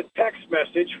I get a text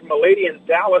message from a lady in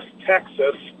Dallas,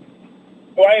 Texas,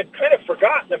 who I had kind of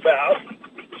forgotten about.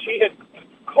 She had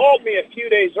called me a few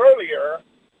days earlier.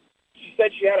 She said,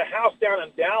 said she had a house down in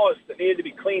Dallas that needed to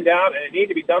be cleaned out, and it needed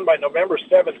to be done by November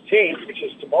 17th, which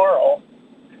is tomorrow,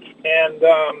 and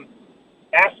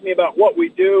asked me about what we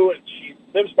do, and she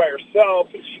lives by herself,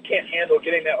 and she can't handle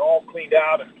getting that all cleaned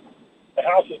out, and the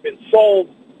house has been sold,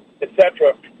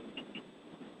 etc.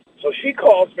 So she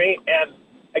calls me, and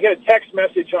I get a text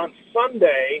message on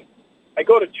Sunday. I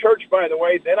go to church, by the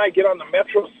way. Then I get on the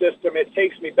metro system. It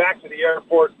takes me back to the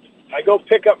airport. I go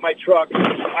pick up my truck.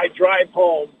 I drive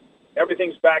home.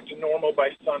 Everything's back to normal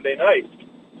by Sunday night.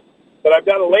 But I've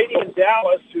got a lady in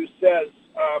Dallas who says,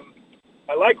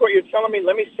 I like what you're telling me.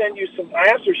 Let me send you some. I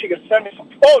asked her if she could send me some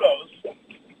photos.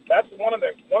 That's one of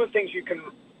the things you can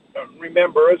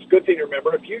remember. It's a good thing to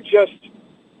remember. If you just,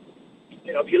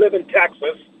 if you live in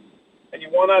Texas and you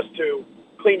want us to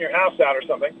clean your house out or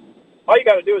something, all you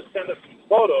got to do is send us some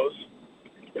photos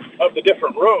of the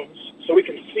different rooms so we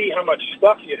can see how much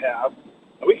stuff you have,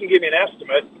 and we can give you an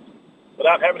estimate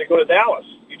without having to go to Dallas.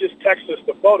 You just text us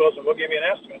the photos, and we'll give you an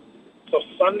estimate. So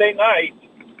Sunday night,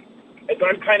 as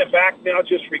I'm kind of back now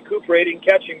just recuperating,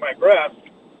 catching my breath,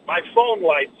 my phone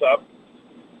lights up,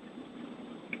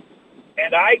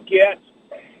 and I get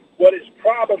what is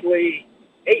probably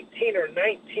 18 or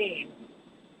 19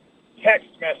 text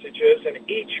messages, and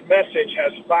each message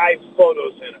has 5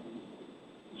 photos in it.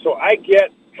 So I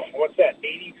get,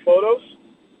 80 photos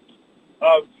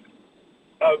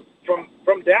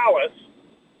from Dallas,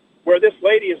 where this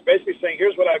lady is basically saying,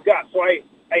 here's what I've got. So I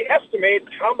estimate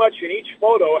how much in each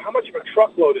photo, how much of a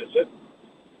truckload is it.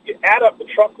 You add up the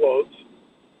truckloads,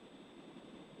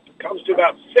 it comes to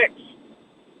about 6.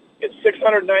 It's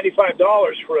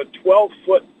 $695 for a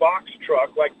 12-foot box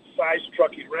truck, like the size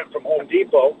truck you'd rent from Home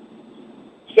Depot.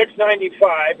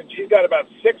 $695, and she's got about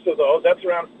 6 of those. That's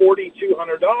around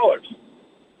 $4,200.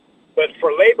 But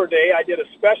for Labor Day, I did a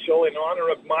special in honor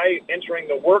of my entering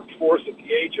the workforce at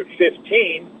the age of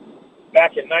 15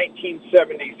 back in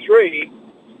 1973.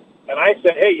 And I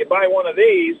said, hey, you buy one of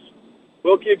these,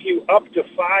 we'll give you up to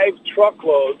 5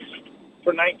 truckloads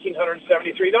for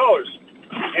 $1,973.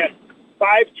 And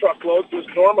 5 truckloads is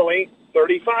normally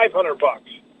 $3,500.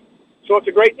 So it's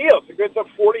a great deal. It's a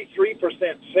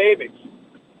 43% savings.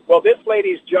 Well, this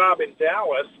lady's job in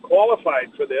Dallas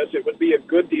qualified for this. It would be a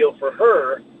good deal for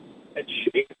her. And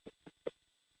she,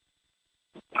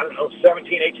 $1,700,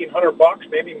 $1,800,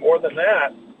 maybe more than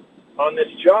that, on this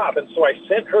job. And so I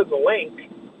sent her the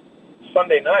link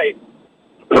Sunday night,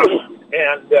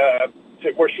 and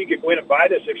to where she could go in and buy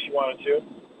this if she wanted to.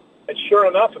 And sure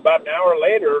enough, about an hour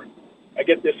later, I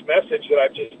get this message that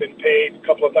I've just been paid a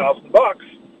couple of $1,000.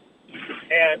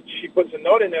 And she puts a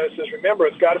note in there that says, remember,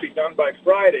 it's got to be done by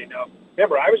Friday. Now,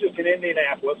 remember, I was just in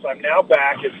Indianapolis. I'm now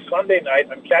back. It's Sunday night.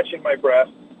 I'm catching my breath.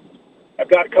 I've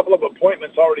got a couple of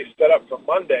appointments already set up for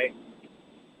Monday.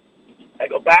 I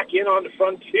go back in on the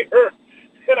Frontier,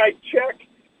 and I check,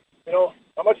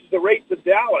 how much is the rate to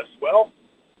Dallas? Well,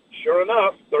 sure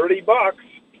enough, $30.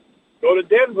 Go to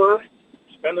Denver,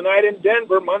 spend the night in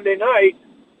Denver Monday night,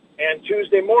 and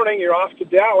Tuesday morning you're off to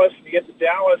Dallas. You get to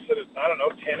Dallas at,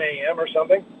 10 a.m. or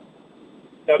something.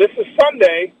 Now, this is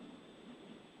Sunday.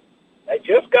 I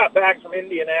just got back from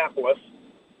Indianapolis.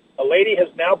 A lady has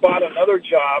now bought another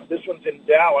job. This one's in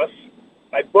Dallas.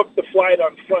 I booked the flight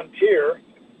on Frontier.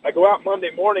 I go out Monday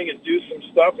morning and do some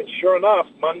stuff, and sure enough,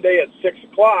 Monday at 6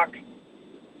 o'clock,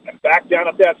 I'm back down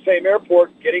at that same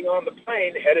airport, getting on the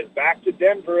plane, headed back to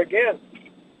Denver again.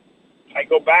 I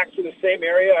go back to the same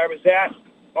area I was at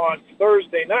on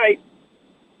Thursday night,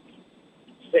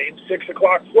 same 6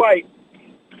 o'clock flight.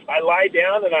 I lie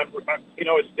down, and I'm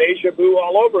it's deja vu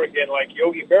all over again, like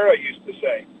Yogi Berra used to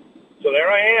say. So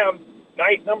there I am,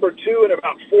 night number 2 in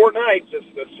about 4 nights. It's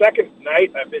the second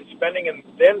night I've been spending in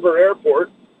Denver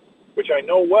airport, which I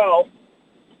know well.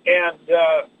 And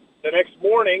the next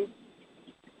morning,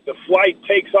 the flight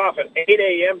takes off at 8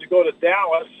 a.m. to go to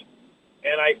Dallas,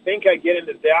 and I think I get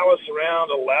into Dallas around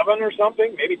 11 or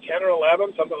something, maybe 10 or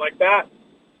 11, something like that.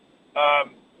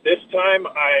 This time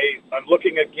I'm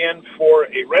looking again for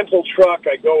a rental truck.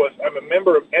 I'm a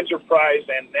member of Enterprise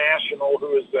and National,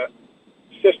 who is the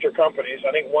sister companies.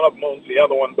 I think one of them owns the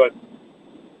other one. But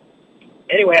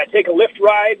anyway, I take a Lyft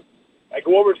ride. I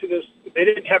go over to this. They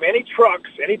didn't have any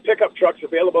pickup trucks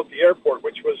available at the airport,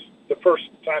 which was the first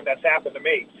time that's happened to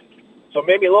me. So it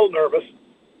made me a little nervous.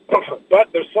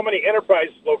 But there's so many Enterprise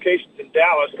locations in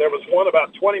Dallas. There was one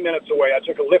about 20 minutes away. I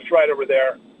took a Lyft ride over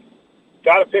there,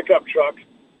 got a pickup truck,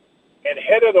 and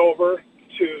headed over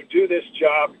to do this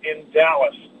job in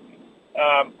Dallas.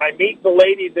 I meet the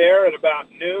lady there at about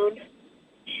noon.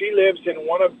 She lives in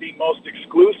one of the most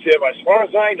exclusive, as far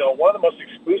as I know, one of the most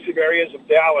exclusive areas of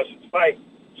Dallas. It's by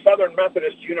Southern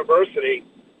Methodist University.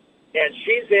 and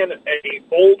she's in a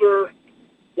older,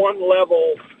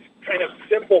 one-level, kind of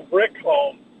simple brick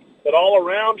home that all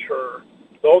around her,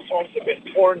 those homes have been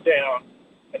torn down,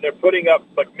 and they're putting up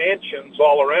McMansions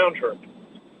all around her.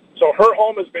 So her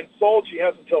home has been sold. She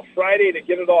has until Friday to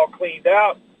get it all cleaned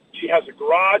out. She has a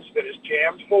garage that is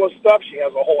jammed full of stuff. She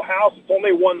has a whole house. It's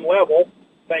only one level,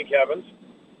 thank heavens.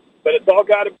 But it's all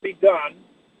got to be done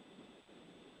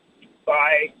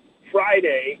by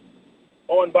Friday.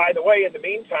 Oh, and by the way, in the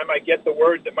meantime, I get the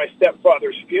word that my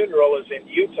stepfather's funeral is in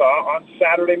Utah on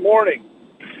Saturday morning.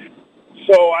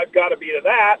 So I've got to be to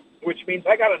that, which means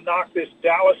I got to knock this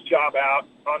Dallas job out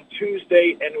on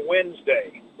Tuesday and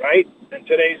Wednesday, right? And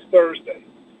today's Thursday.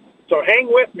 So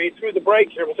hang with me through the break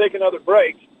here. We'll take another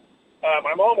break.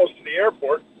 I'm almost to the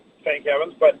airport, thank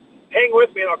heavens, but hang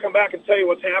with me and I'll come back and tell you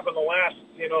what's happened the last,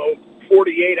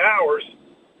 48 hours,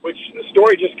 which the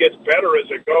story just gets better as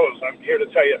it goes. I'm here to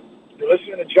tell you. You're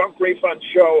listening to the Junk Refund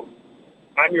Show.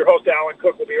 I'm your host, Alan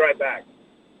Cook. We'll be right back.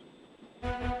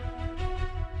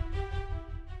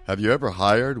 Have you ever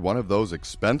hired one of those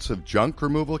expensive junk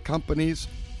removal companies,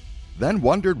 then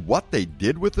wondered what they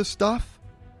did with the stuff?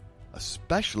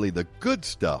 Especially the good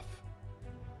stuff.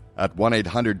 At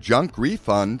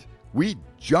 1-800-JUNK-REFUND, we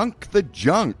junk the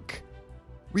junk.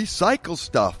 Recycle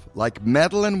stuff like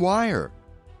metal and wire.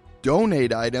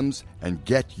 Donate items and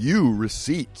get you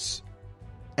receipts.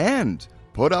 And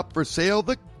put up for sale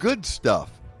the good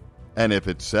stuff. And if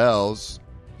it sells,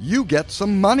 you get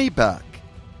some money back.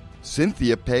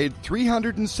 Cynthia paid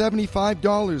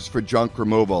 $375 for junk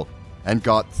removal and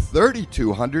got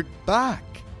 $3,200 back.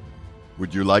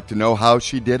 Would you like to know how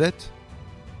she did it?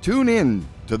 Tune in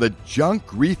to the Junk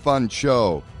Refund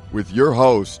Show with your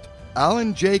host,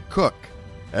 Alan J. Cook,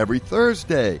 every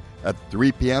Thursday at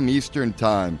 3 p.m. Eastern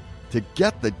Time to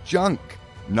get the junk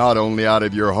not only out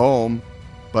of your home,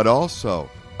 but also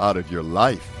out of your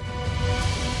life.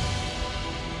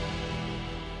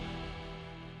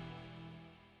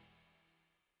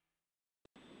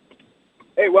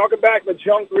 Hey, welcome back to the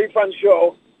Junk Refund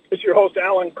Show. It's your host,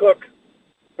 Alan Cook,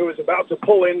 who is about to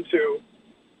pull into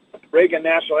Reagan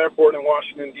National Airport in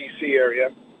Washington, D.C. area.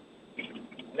 I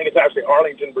think it's actually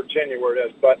Arlington, Virginia, where it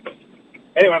is. But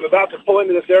anyway, I'm about to pull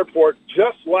into this airport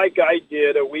just like I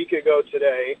did a week ago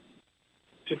today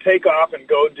to take off and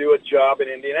go do a job in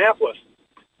Indianapolis.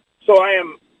 So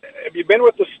if you've been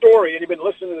with the story and you've been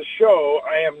listening to the show,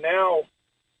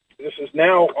 this is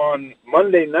now on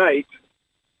Monday night,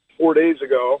 4 days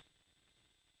ago.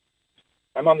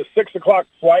 I'm on the 6 o'clock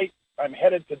flight. I'm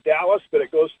headed to Dallas, but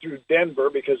it goes through Denver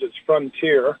because it's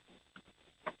Frontier.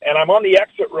 And I'm on the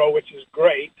exit row, which is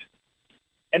great.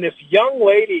 And this young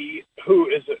lady, who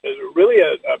is really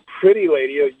a pretty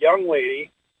lady, a young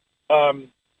lady,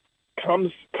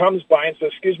 comes by and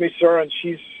says, "Excuse me, sir," and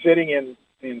she's sitting in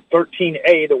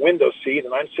 13A, the window seat,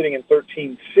 and I'm sitting in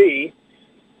 13C.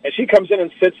 And she comes in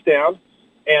and sits down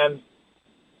and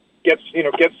gets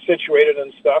situated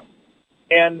and stuff.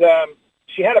 And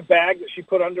she had a bag that she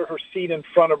put under her seat in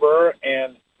front of her,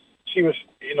 and she was,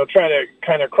 trying to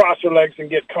kind of cross her legs and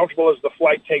get comfortable as the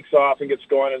flight takes off and gets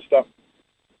going and stuff.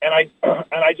 And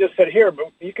I just said, "Here,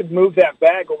 you could move that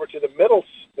bag over to the middle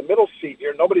seat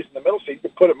here. Nobody's in the middle seat. You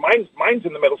could put it. Mine's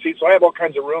in the middle seat, so I have all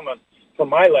kinds of room for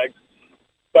my legs."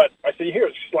 But I said,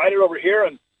 "Here, slide it over here."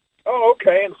 And oh,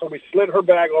 okay. And so we slid her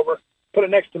bag over, put it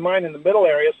next to mine in the middle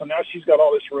area. So now she's got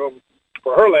all this room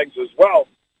for her legs as well.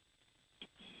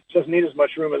 She doesn't need as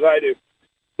much room as I do.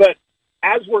 But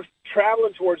as we're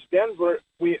traveling towards Denver,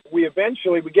 we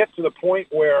eventually get to the point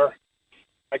where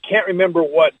I can't remember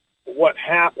what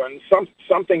happened.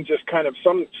 Something just kind of,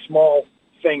 some small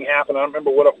thing happened. I don't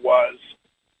remember what it was,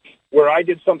 where I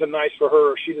did something nice for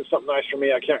her or she did something nice for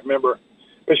me. I can't remember.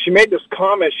 But she made this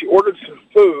comment. She ordered some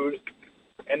food,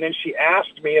 and then she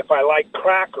asked me if I like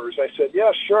crackers. I said,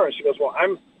 "Yeah, sure." And she goes, "Well,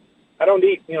 I don't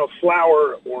eat,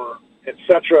 flour or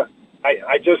etc.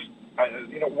 I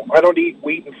don't eat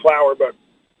wheat and flour." But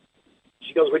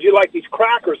she goes, "Would you like these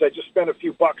crackers? I just spent a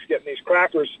few bucks getting these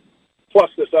crackers, plus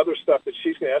this other stuff that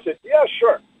she's going to." I said, "Yeah,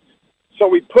 sure." So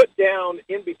we put down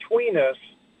in between us,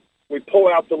 we pull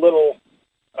out the little,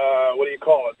 what do you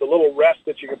call it? The little rest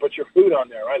that you can put your food on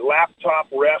there, right? Laptop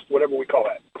rest, whatever we call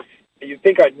that. You'd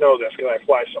think I'd know this because I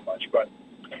fly so much. But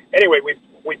anyway,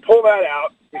 we pull that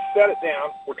out, we set it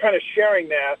down, we're kind of sharing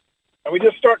that, and we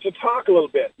just start to talk a little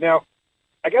bit. Now,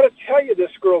 I got to tell you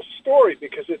this girl's story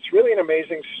because it's really an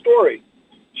amazing story.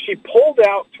 She pulled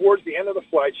out, towards the end of the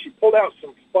flight, she pulled out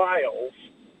some files,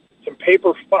 some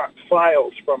paper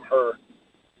files from her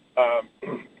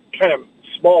kind of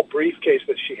small briefcase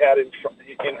that she had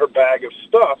in her bag of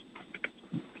stuff.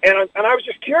 And I was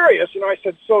just curious, I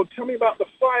said, so tell me about the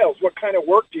files. What kind of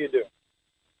work do you do?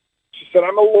 She said,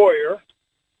 I'm a lawyer.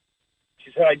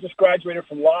 She said, I just graduated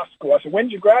from law school. I said, when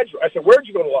did you graduate? I said, where did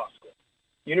you go to law school?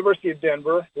 University of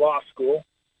Denver, law school.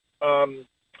 And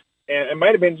it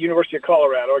might have been University of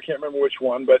Colorado. I can't remember which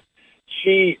one, but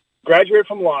she graduated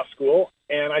from law school.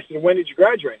 And I said, when did you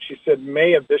graduate? She said,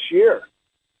 May of this year.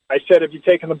 I said, have you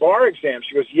taken the bar exam?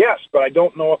 She goes, yes, but I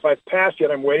don't know if I've passed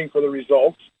yet. I'm waiting for the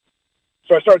results.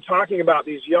 So I started talking about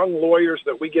these young lawyers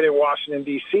that we get in Washington,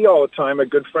 D.C. all the time. A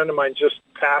good friend of mine just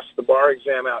passed the bar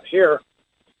exam out here,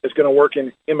 is going to work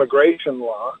in immigration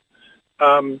law.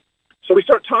 So we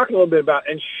start talking a little bit about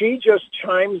it, and she just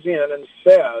chimes in and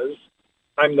says,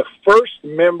 I'm the first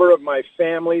member of my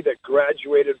family that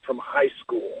graduated from high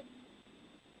school.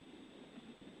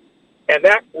 And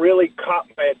that really caught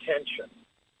my attention.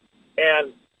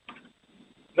 And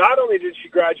not only did she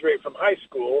graduate from high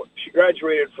school, she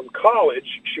graduated from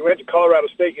college. She went to Colorado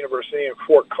State University in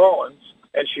Fort Collins,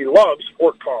 and she loves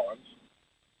Fort Collins,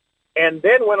 and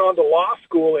then went on to law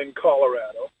school in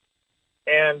Colorado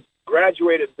and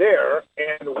graduated there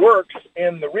and works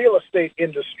in the real estate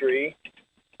industry,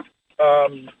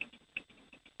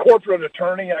 corporate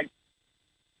attorney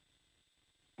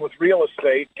with real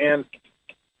estate, and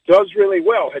does really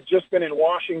well. Had just been in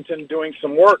Washington doing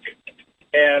some work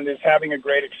and is having a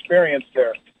great experience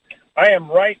there. I am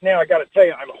right now, I got to tell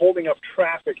you, I'm holding up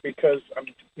traffic because I'm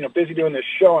busy doing this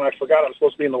show, and I forgot I'm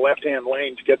supposed to be in the left-hand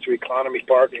lane to get to economy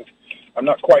parking. I'm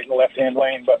not quite in the left-hand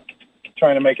lane, but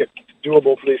trying to make it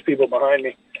doable for these people behind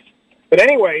me. But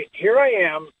anyway, here I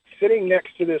am sitting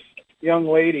next to this young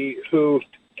lady who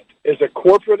is a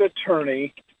corporate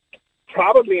attorney,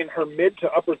 probably in her mid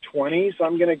to upper 20s,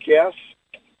 I'm going to guess,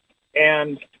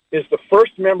 and is the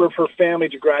first member of her family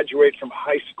to graduate from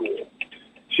high school.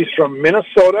 She's from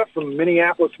Minnesota, from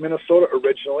Minneapolis, Minnesota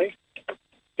originally.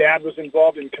 Dad was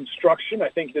involved in construction, I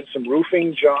think did some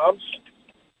roofing jobs.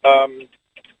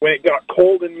 When it got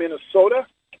cold in Minnesota,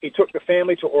 he took the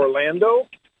family to Orlando.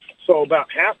 So about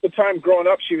half the time growing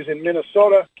up, she was in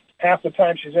Minnesota, half the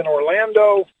time she's in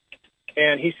Orlando.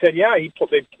 And he said, yeah,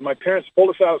 my parents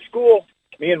pulled us out of school,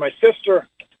 me and my sister,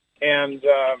 and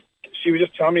she was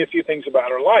just telling me a few things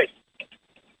about her life.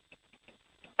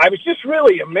 I was just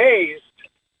really amazed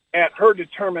at her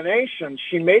determination.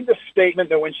 She made the statement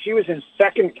that when she was in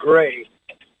second grade,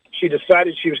 she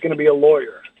decided she was going to be a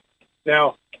lawyer.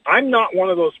 Now, I'm not one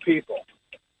of those people,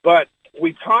 but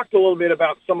we talked a little bit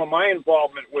about some of my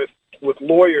involvement with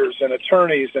lawyers and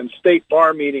attorneys and state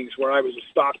bar meetings where I was a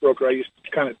stockbroker. I used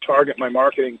to kind of target my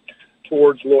marketing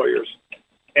towards lawyers,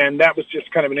 and that was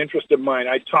just kind of an interest of mine.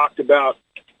 I talked about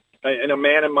a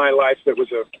man in my life that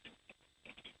was a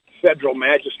federal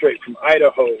magistrate from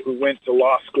Idaho who went to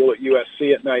law school at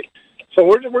USC at night. So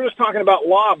we're just talking about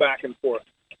law back and forth.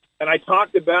 And I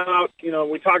talked about,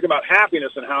 we talked about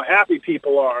happiness and how happy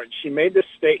people are. And she made this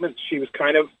statement. She was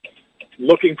kind of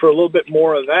looking for a little bit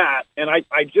more of that. And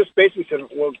I just basically said,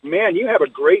 well, man, you have a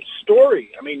great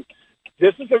story. I mean,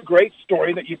 this is a great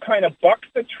story that you kind of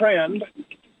bucked the trend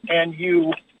and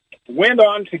you went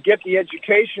on to get the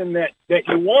education that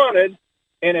you wanted,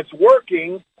 and it's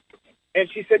working. And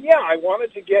she said, yeah, I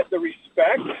wanted to get the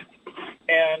respect,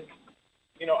 and,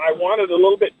 I wanted a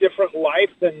little bit different life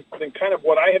than kind of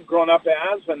what I had grown up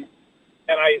as. And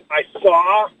I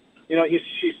saw,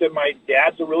 she said, my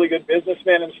dad's a really good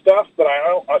businessman and stuff, but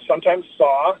I sometimes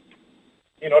saw,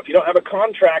 if you don't have a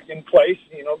contract in place,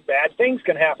 bad things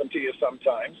can happen to you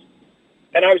sometimes.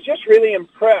 And I was just really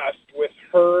impressed with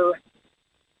her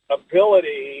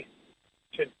ability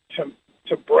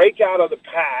to break out of the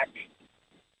pack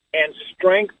and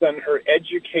strengthen her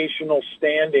educational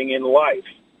standing in life.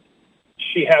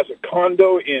 She has a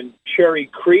condo in Cherry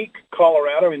Creek,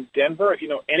 Colorado, in Denver. If you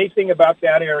know anything about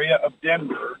that area of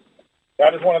Denver,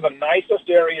 that is one of the nicest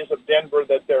areas of Denver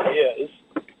that there is.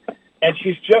 And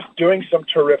she's just doing some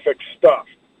terrific stuff.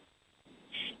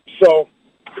 So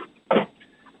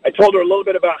I told her a little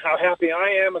bit about how happy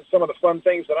I am and some of the fun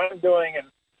things that I'm doing and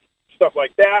stuff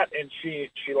like that, and she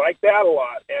liked that a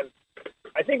lot. And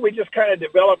I think we just kind of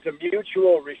developed a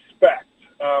mutual respect.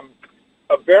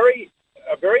 A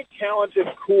very talented,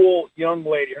 cool young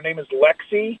lady. Her name is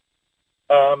Lexi,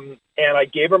 and I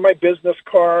gave her my business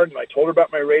card, and I told her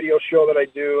about my radio show that I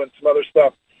do and some other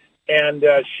stuff. And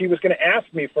she was going to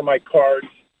ask me for my cards,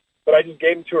 but I just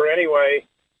gave them to her anyway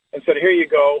and said, here you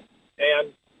go,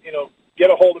 and, get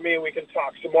a hold of me and we can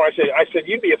talk some more. I said,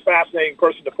 you'd be a fascinating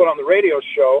person to put on the radio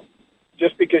show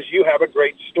just because you have a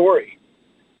great story.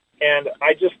 And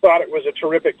I just thought it was a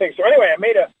terrific thing. So anyway, I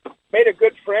made a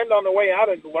good friend on the way out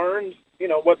and learned,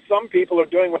 what some people are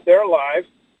doing with their lives.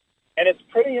 and it's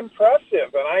pretty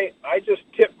impressive. And I just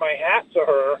tip my hat to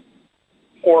her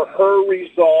for her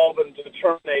resolve and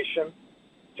determination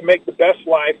to make the best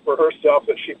life for herself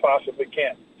that she possibly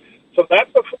can. So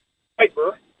that's the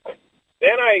Viper.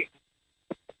 Then I,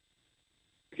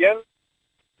 again,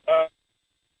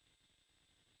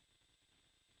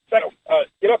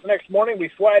 get up the next morning. We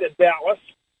fly to Dallas.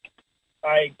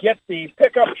 I get the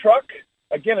pickup truck,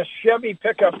 again, a Chevy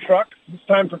pickup truck, this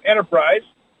time from Enterprise.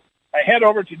 I head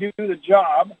over to do the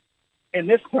job, and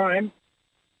this time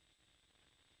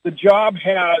the job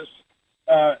has,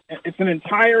 it's an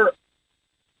entire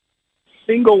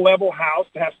single-level house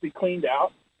that has to be cleaned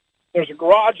out. There's a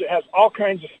garage that has all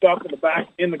kinds of stuff in the back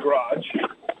in the garage.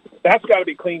 That's got to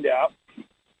be cleaned out.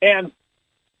 And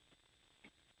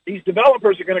these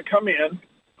developers are going to come in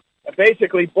and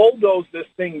basically bulldoze this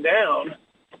thing down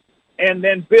and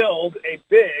then build a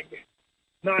big,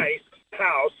 nice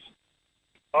house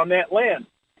on that land.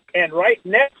 And right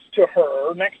next to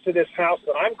her, next to this house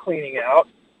that I'm cleaning out,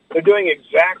 they're doing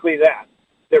exactly that.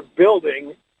 They're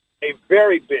building a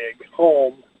very big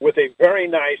home with a very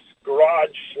nice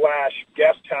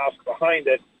garage/guest house behind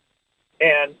it.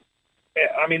 And,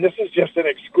 I mean, this is just an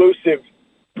exclusive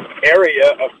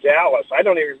area of Dallas. I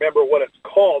don't even remember what it's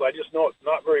called. I just know it's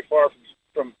not very far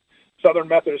from Southern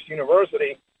Methodist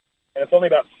University, and it's only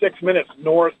about 6 minutes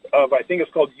north of, I think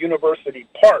it's called University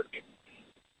Park.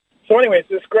 So anyway, it's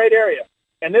this great area.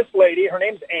 And this lady, her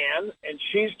name's Ann, and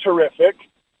she's terrific,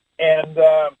 and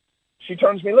she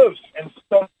turns me loose. And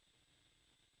so,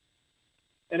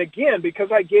 and again,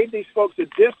 because I gave these folks a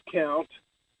discount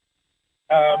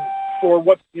for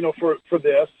what, for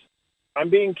this, I'm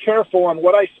being careful on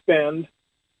what I spend,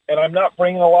 and I'm not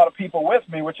bringing a lot of people with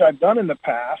me, which I've done in the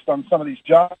past on some of these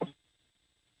jobs.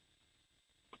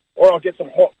 Or I'll get some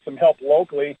help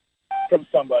locally from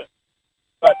somebody.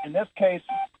 But in this case,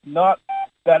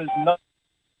 that is not.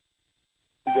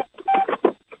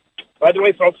 By the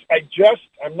way, folks,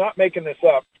 I'm not making this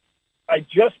up. I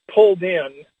just pulled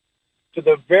in to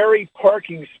the very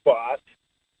parking spot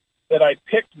that I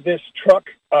picked this truck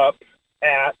up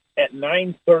at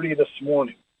 9:30 this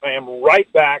morning. I am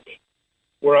right back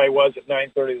where I was at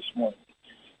 9:30 this morning.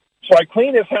 So I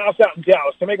cleaned this house out in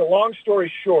Dallas. To make a long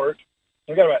story short,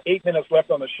 I've got about 8 minutes left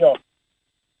on the show.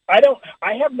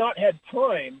 I have not had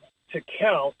time to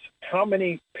count how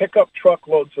many pickup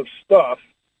truckloads of stuff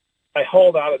I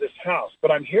hauled out of this house,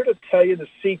 but I'm here to tell you the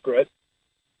secret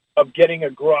of getting a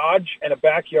garage and a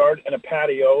backyard and a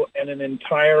patio and an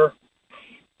entire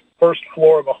first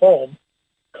floor of a home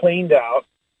cleaned out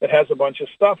that has a bunch of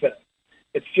stuff in it.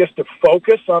 It's just to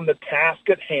focus on the task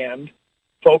at hand,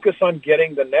 focus on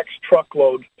getting the next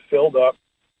truckload filled up,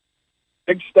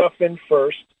 big stuff in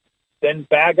first, then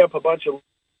bag up a bunch of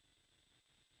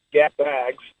gap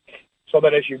bags so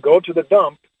that as you go to the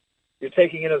dump, you're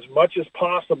taking in as much as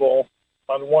possible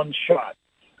on one shot.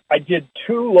 I did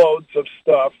 2 loads of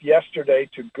stuff yesterday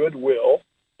to Goodwill.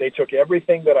 They took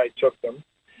everything that I took them.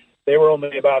 They were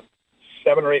only about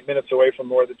 7 or 8 minutes away from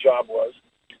where the job was.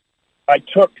 I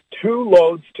took 2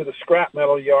 loads to the scrap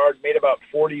metal yard, made about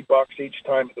 $40 each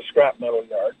time at the scrap metal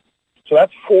yard. So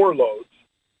that's 4 loads.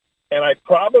 And I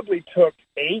probably took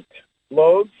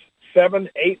 7,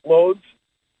 8 loads,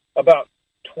 about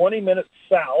 20 minutes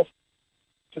south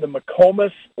to the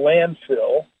McComas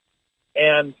landfill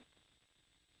and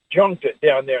junked it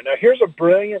down there. Now, here's a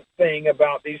brilliant thing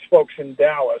about these folks in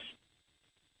Dallas.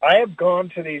 I have gone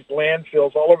to these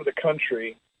landfills all over the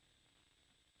country,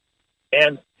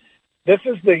 and this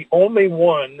is the only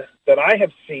one that I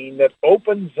have seen that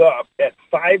opens up at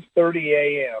 5:30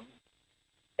 a.m.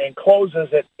 and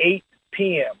closes at 8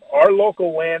 p.m. Our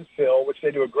local landfill, which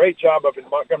they do a great job of in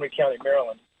Montgomery County,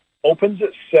 Maryland, opens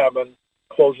at 7,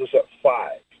 closes at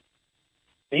 5.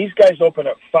 These guys open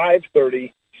at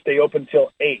 5:30, stay open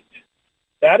till 8.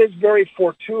 That is very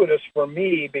fortuitous for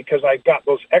me because I've got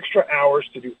those extra hours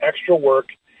to do extra work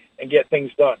and get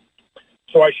things done.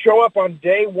 So I show up on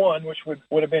day 1, which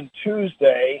would have been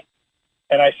Tuesday,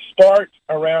 and I start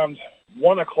around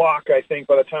 1 o'clock, I think,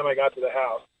 by the time I got to the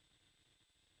house,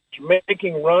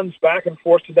 making runs back and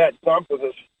forth to that dump with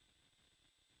this.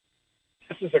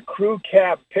 This is a crew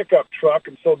cab pickup truck,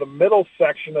 and so the middle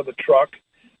section of the truck,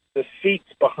 the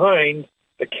seats behind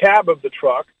the cab of the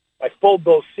truck, I fold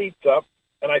those seats up,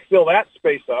 and I fill that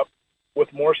space up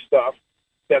with more stuff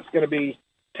that's going to be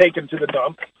taken to the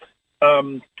dump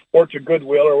or to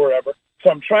Goodwill or wherever. So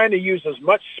I'm trying to use as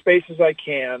much space as I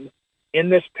can in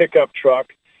this pickup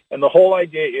truck, and the whole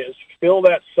idea is fill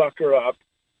that sucker up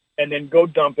and then go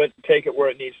dump it and take it where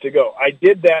it needs to go. I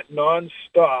did that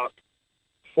nonstop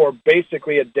for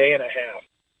basically a day and a half.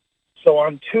 So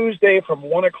on Tuesday from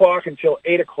 1 o'clock until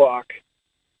 8 o'clock,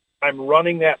 I'm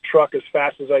running that truck as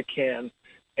fast as I can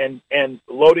and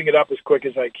loading it up as quick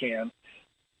as I can.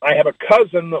 I have a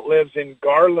cousin that lives in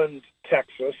Garland,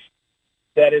 Texas,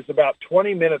 that is about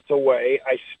 20 minutes away.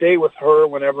 I stay with her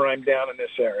whenever I'm down in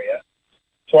this area.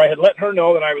 So I had let her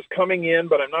know that I was coming in,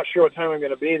 but I'm not sure what time I'm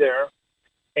going to be there.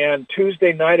 And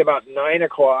Tuesday night about 9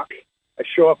 o'clock, I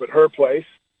show up at her place.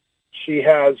 She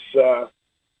has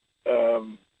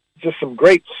just some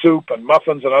great soup and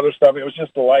muffins and other stuff. It was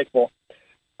just delightful.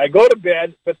 I go to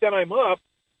bed, but then I'm up.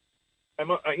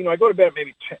 I go to bed at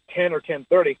maybe 10 or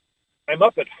 10:30. I'm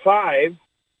up at 5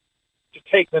 to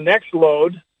take the next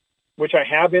load, which I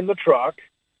have in the truck,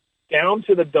 down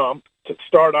to the dump to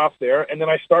start off there, and then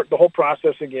I start the whole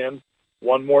process again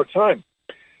one more time.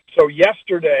 So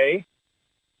yesterday,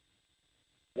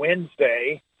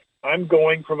 Wednesday, I'm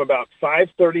going from about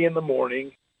 5:30 in the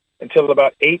morning until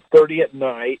about 8:30 at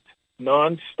night,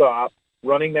 nonstop,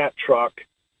 running that truck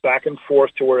back and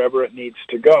forth to wherever it needs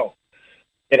to go.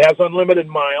 It has unlimited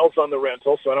miles on the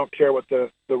rental, so I don't care what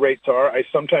the rates are. I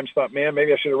sometimes thought, man,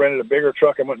 maybe I should have rented a bigger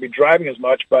truck. I wouldn't be driving as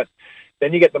much, but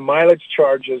then you get the mileage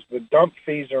charges, the dump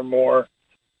fees are more,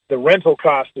 the rental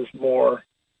cost is more,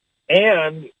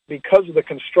 and because of the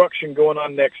construction going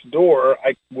on next door,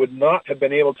 I would not have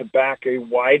been able to back a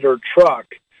wider truck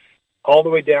all the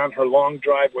way down her long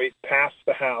driveway past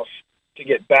the house to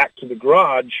get back to the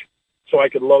garage so I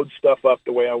could load stuff up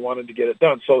the way I wanted to get it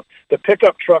done. So the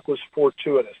pickup truck was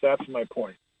fortuitous. That's my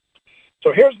point.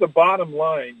 So here's the bottom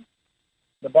line.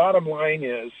 The bottom line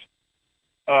is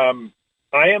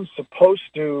I am supposed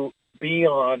to be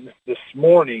on this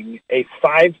morning a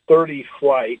 5:30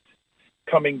 flight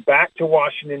coming back to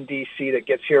Washington, D.C. that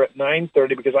gets here at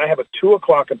 9:30 because I have a 2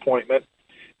 o'clock appointment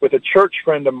with a church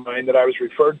friend of mine that I was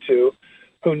referred to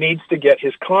who needs to get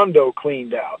his condo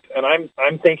cleaned out. And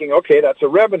I'm thinking, okay, that's a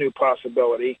revenue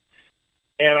possibility.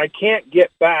 And I can't get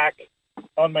back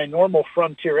on my normal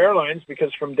Frontier Airlines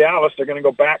because from Dallas, they're going to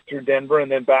go back through Denver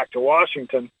and then back to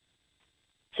Washington.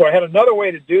 So I had another way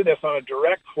to do this on a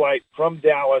direct flight from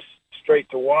Dallas straight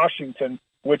to Washington,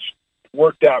 which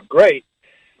worked out great.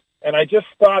 And I just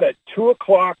thought at 2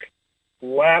 o'clock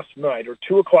last night, or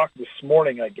 2 o'clock this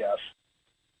morning, I guess,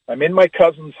 I'm in my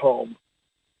cousin's home.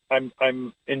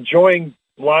 I'm enjoying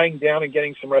lying down and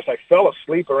getting some rest. I fell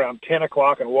asleep around 10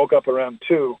 o'clock and woke up around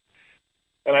 2.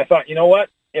 And I thought, you know what?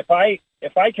 If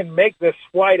I can make this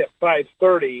flight at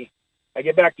 5:30, I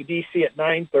get back to D.C. at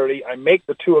 9:30, I make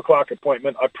the 2 o'clock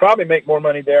appointment. I probably make more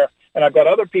money there. And I've got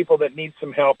other people that need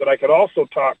some help that I could also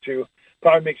talk to,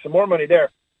 probably make some more money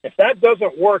there. If that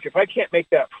doesn't work, if I can't make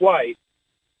that flight,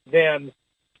 then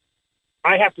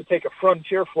I have to take a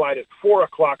Frontier flight at 4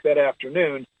 o'clock that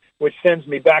afternoon, which sends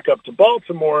me back up to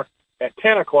Baltimore at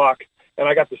 10 o'clock, and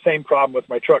I got the same problem with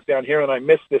my truck down here, and I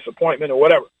missed this appointment or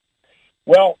whatever.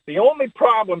 Well, the only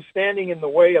problem standing in the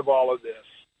way of all of this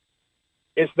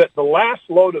is that the last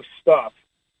load of stuff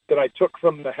that I took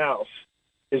from the house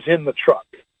is in the truck.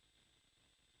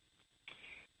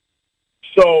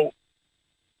 So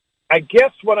I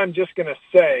guess what I'm just going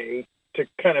to say to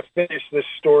kind of finish this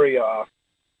story off,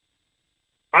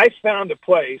 I found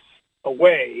a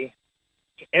way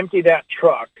to empty that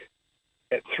truck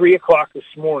at 3 o'clock this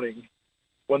morning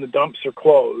when the dumps are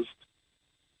closed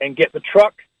and get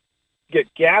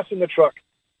gas in the truck,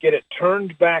 get it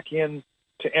turned back in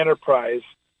to Enterprise,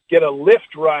 get a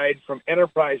lift ride from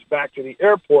Enterprise back to the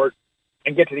airport,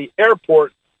 and get to the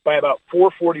airport by about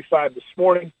 4:45 this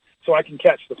morning so I can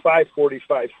catch the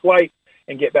 5:45 flight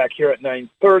and get back here at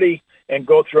 9:30 and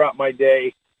go throughout my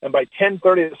day. And by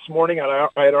 10:30 this morning, I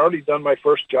had already done my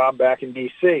first job back in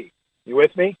D.C. You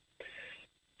with me?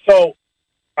 So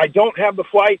I don't have the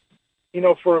flight,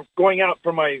 for going out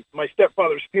for my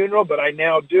stepfather's funeral, but I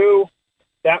now do.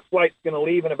 That flight's going to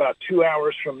leave in about 2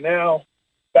 hours from now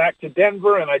back to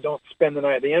Denver, and I don't spend the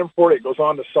night at the airport. It goes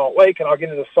on to Salt Lake, and I'll get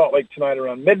into Salt Lake tonight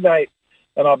around midnight,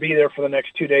 and I'll be there for the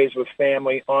next 2 days with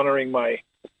family, honoring my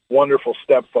wonderful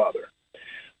stepfather.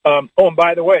 And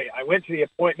by the way, I went to the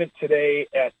appointment today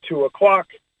at 2 o'clock,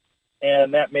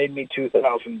 and that made me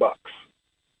 $2,000.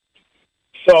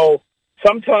 So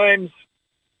sometimes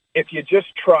if you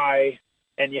just try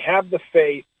and you have the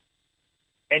faith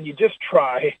and you just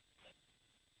try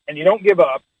and you don't give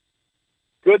up,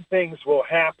 good things will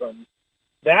happen.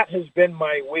 That has been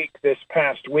my week this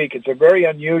past week. It's a very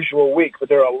unusual week, but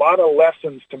there are a lot of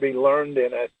lessons to be learned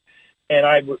in it.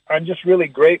 And I'm just really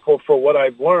grateful for what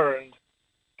I've learned.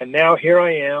 And now here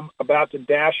I am about to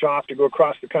dash off to go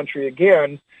across the country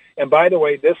again. And by the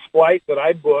way, this flight that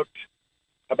I booked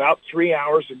about 3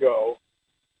 hours ago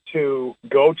to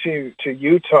go to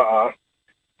Utah,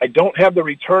 I don't have the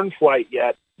return flight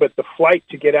yet, but the flight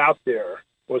to get out there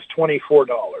was $24.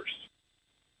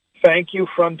 Thank you,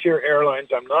 Frontier Airlines.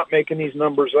 I'm not making these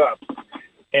numbers up.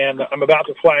 And I'm about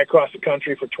to fly across the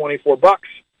country for $24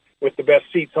 with the best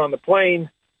seats on the plane,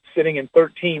 sitting in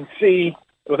 13C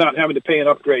without having to pay an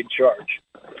upgrade charge.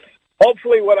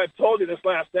 Hopefully what I've told you this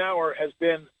last hour has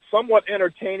been somewhat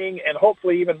entertaining and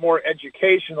hopefully even more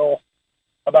educational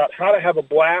about how to have a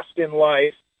blast in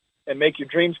life and make your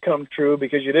dreams come true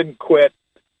because you didn't quit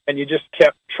and you just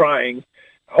kept trying.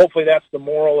 Hopefully that's the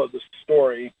moral of the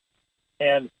story.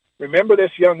 And remember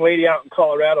this young lady out in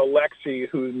Colorado, Lexi,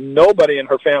 who nobody in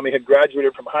her family had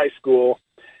graduated from high school,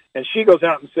 and she goes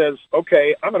out and says,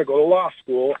 okay, I'm going to go to law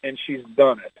school, and she's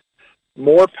done it.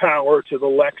 More power to the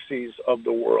Lexis of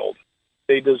the world.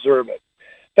 They deserve it.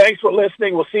 Thanks for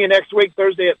listening. We'll see you next week,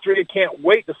 Thursday at 3. I can't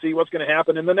wait to see what's going to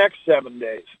happen in the next 7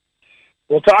 days.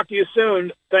 We'll talk to you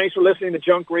soon. Thanks for listening to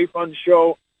Junk Refund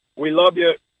Show. We love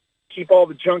you. Keep all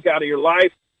the junk out of your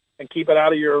life and keep it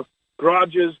out of your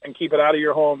garages and keep it out of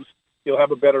your homes. You'll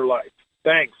have a better life.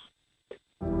 Thanks.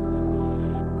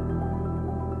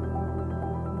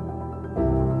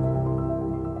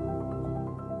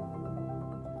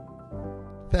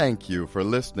 Thank you for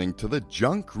listening to the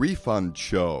Junk Refund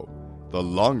Show, the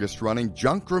longest-running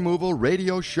junk removal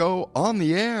radio show on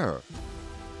the air.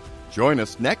 Join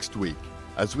us next week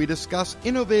as we discuss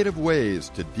innovative ways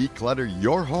to declutter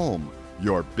your home,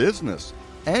 your business,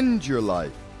 and your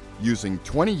life using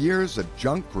 20 years of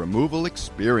junk removal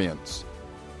experience.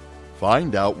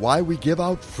 Find out why we give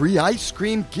out free ice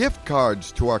cream gift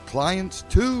cards to our clients,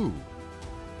 too.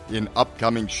 In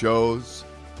upcoming shows,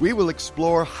 we will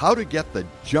explore how to get the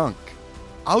junk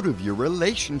out of your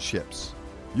relationships,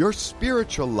 your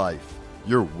spiritual life,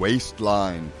 your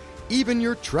waistline, even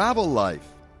your travel life.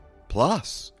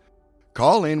 Plus,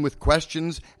 call in with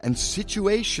questions and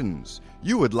situations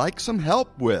you would like some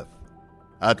help with.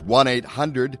 At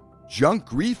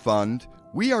 1-800-JUNK-REFUND,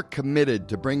 we are committed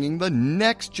to bringing the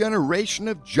next generation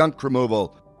of junk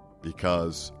removal,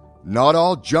 because not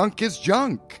all junk is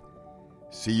junk.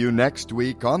 See you next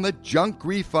week on the Junk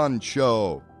Refund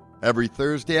Show, every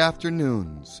Thursday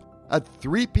afternoons at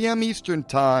 3 p.m. Eastern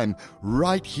Time,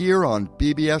 right here on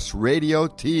BBS Radio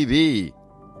TV.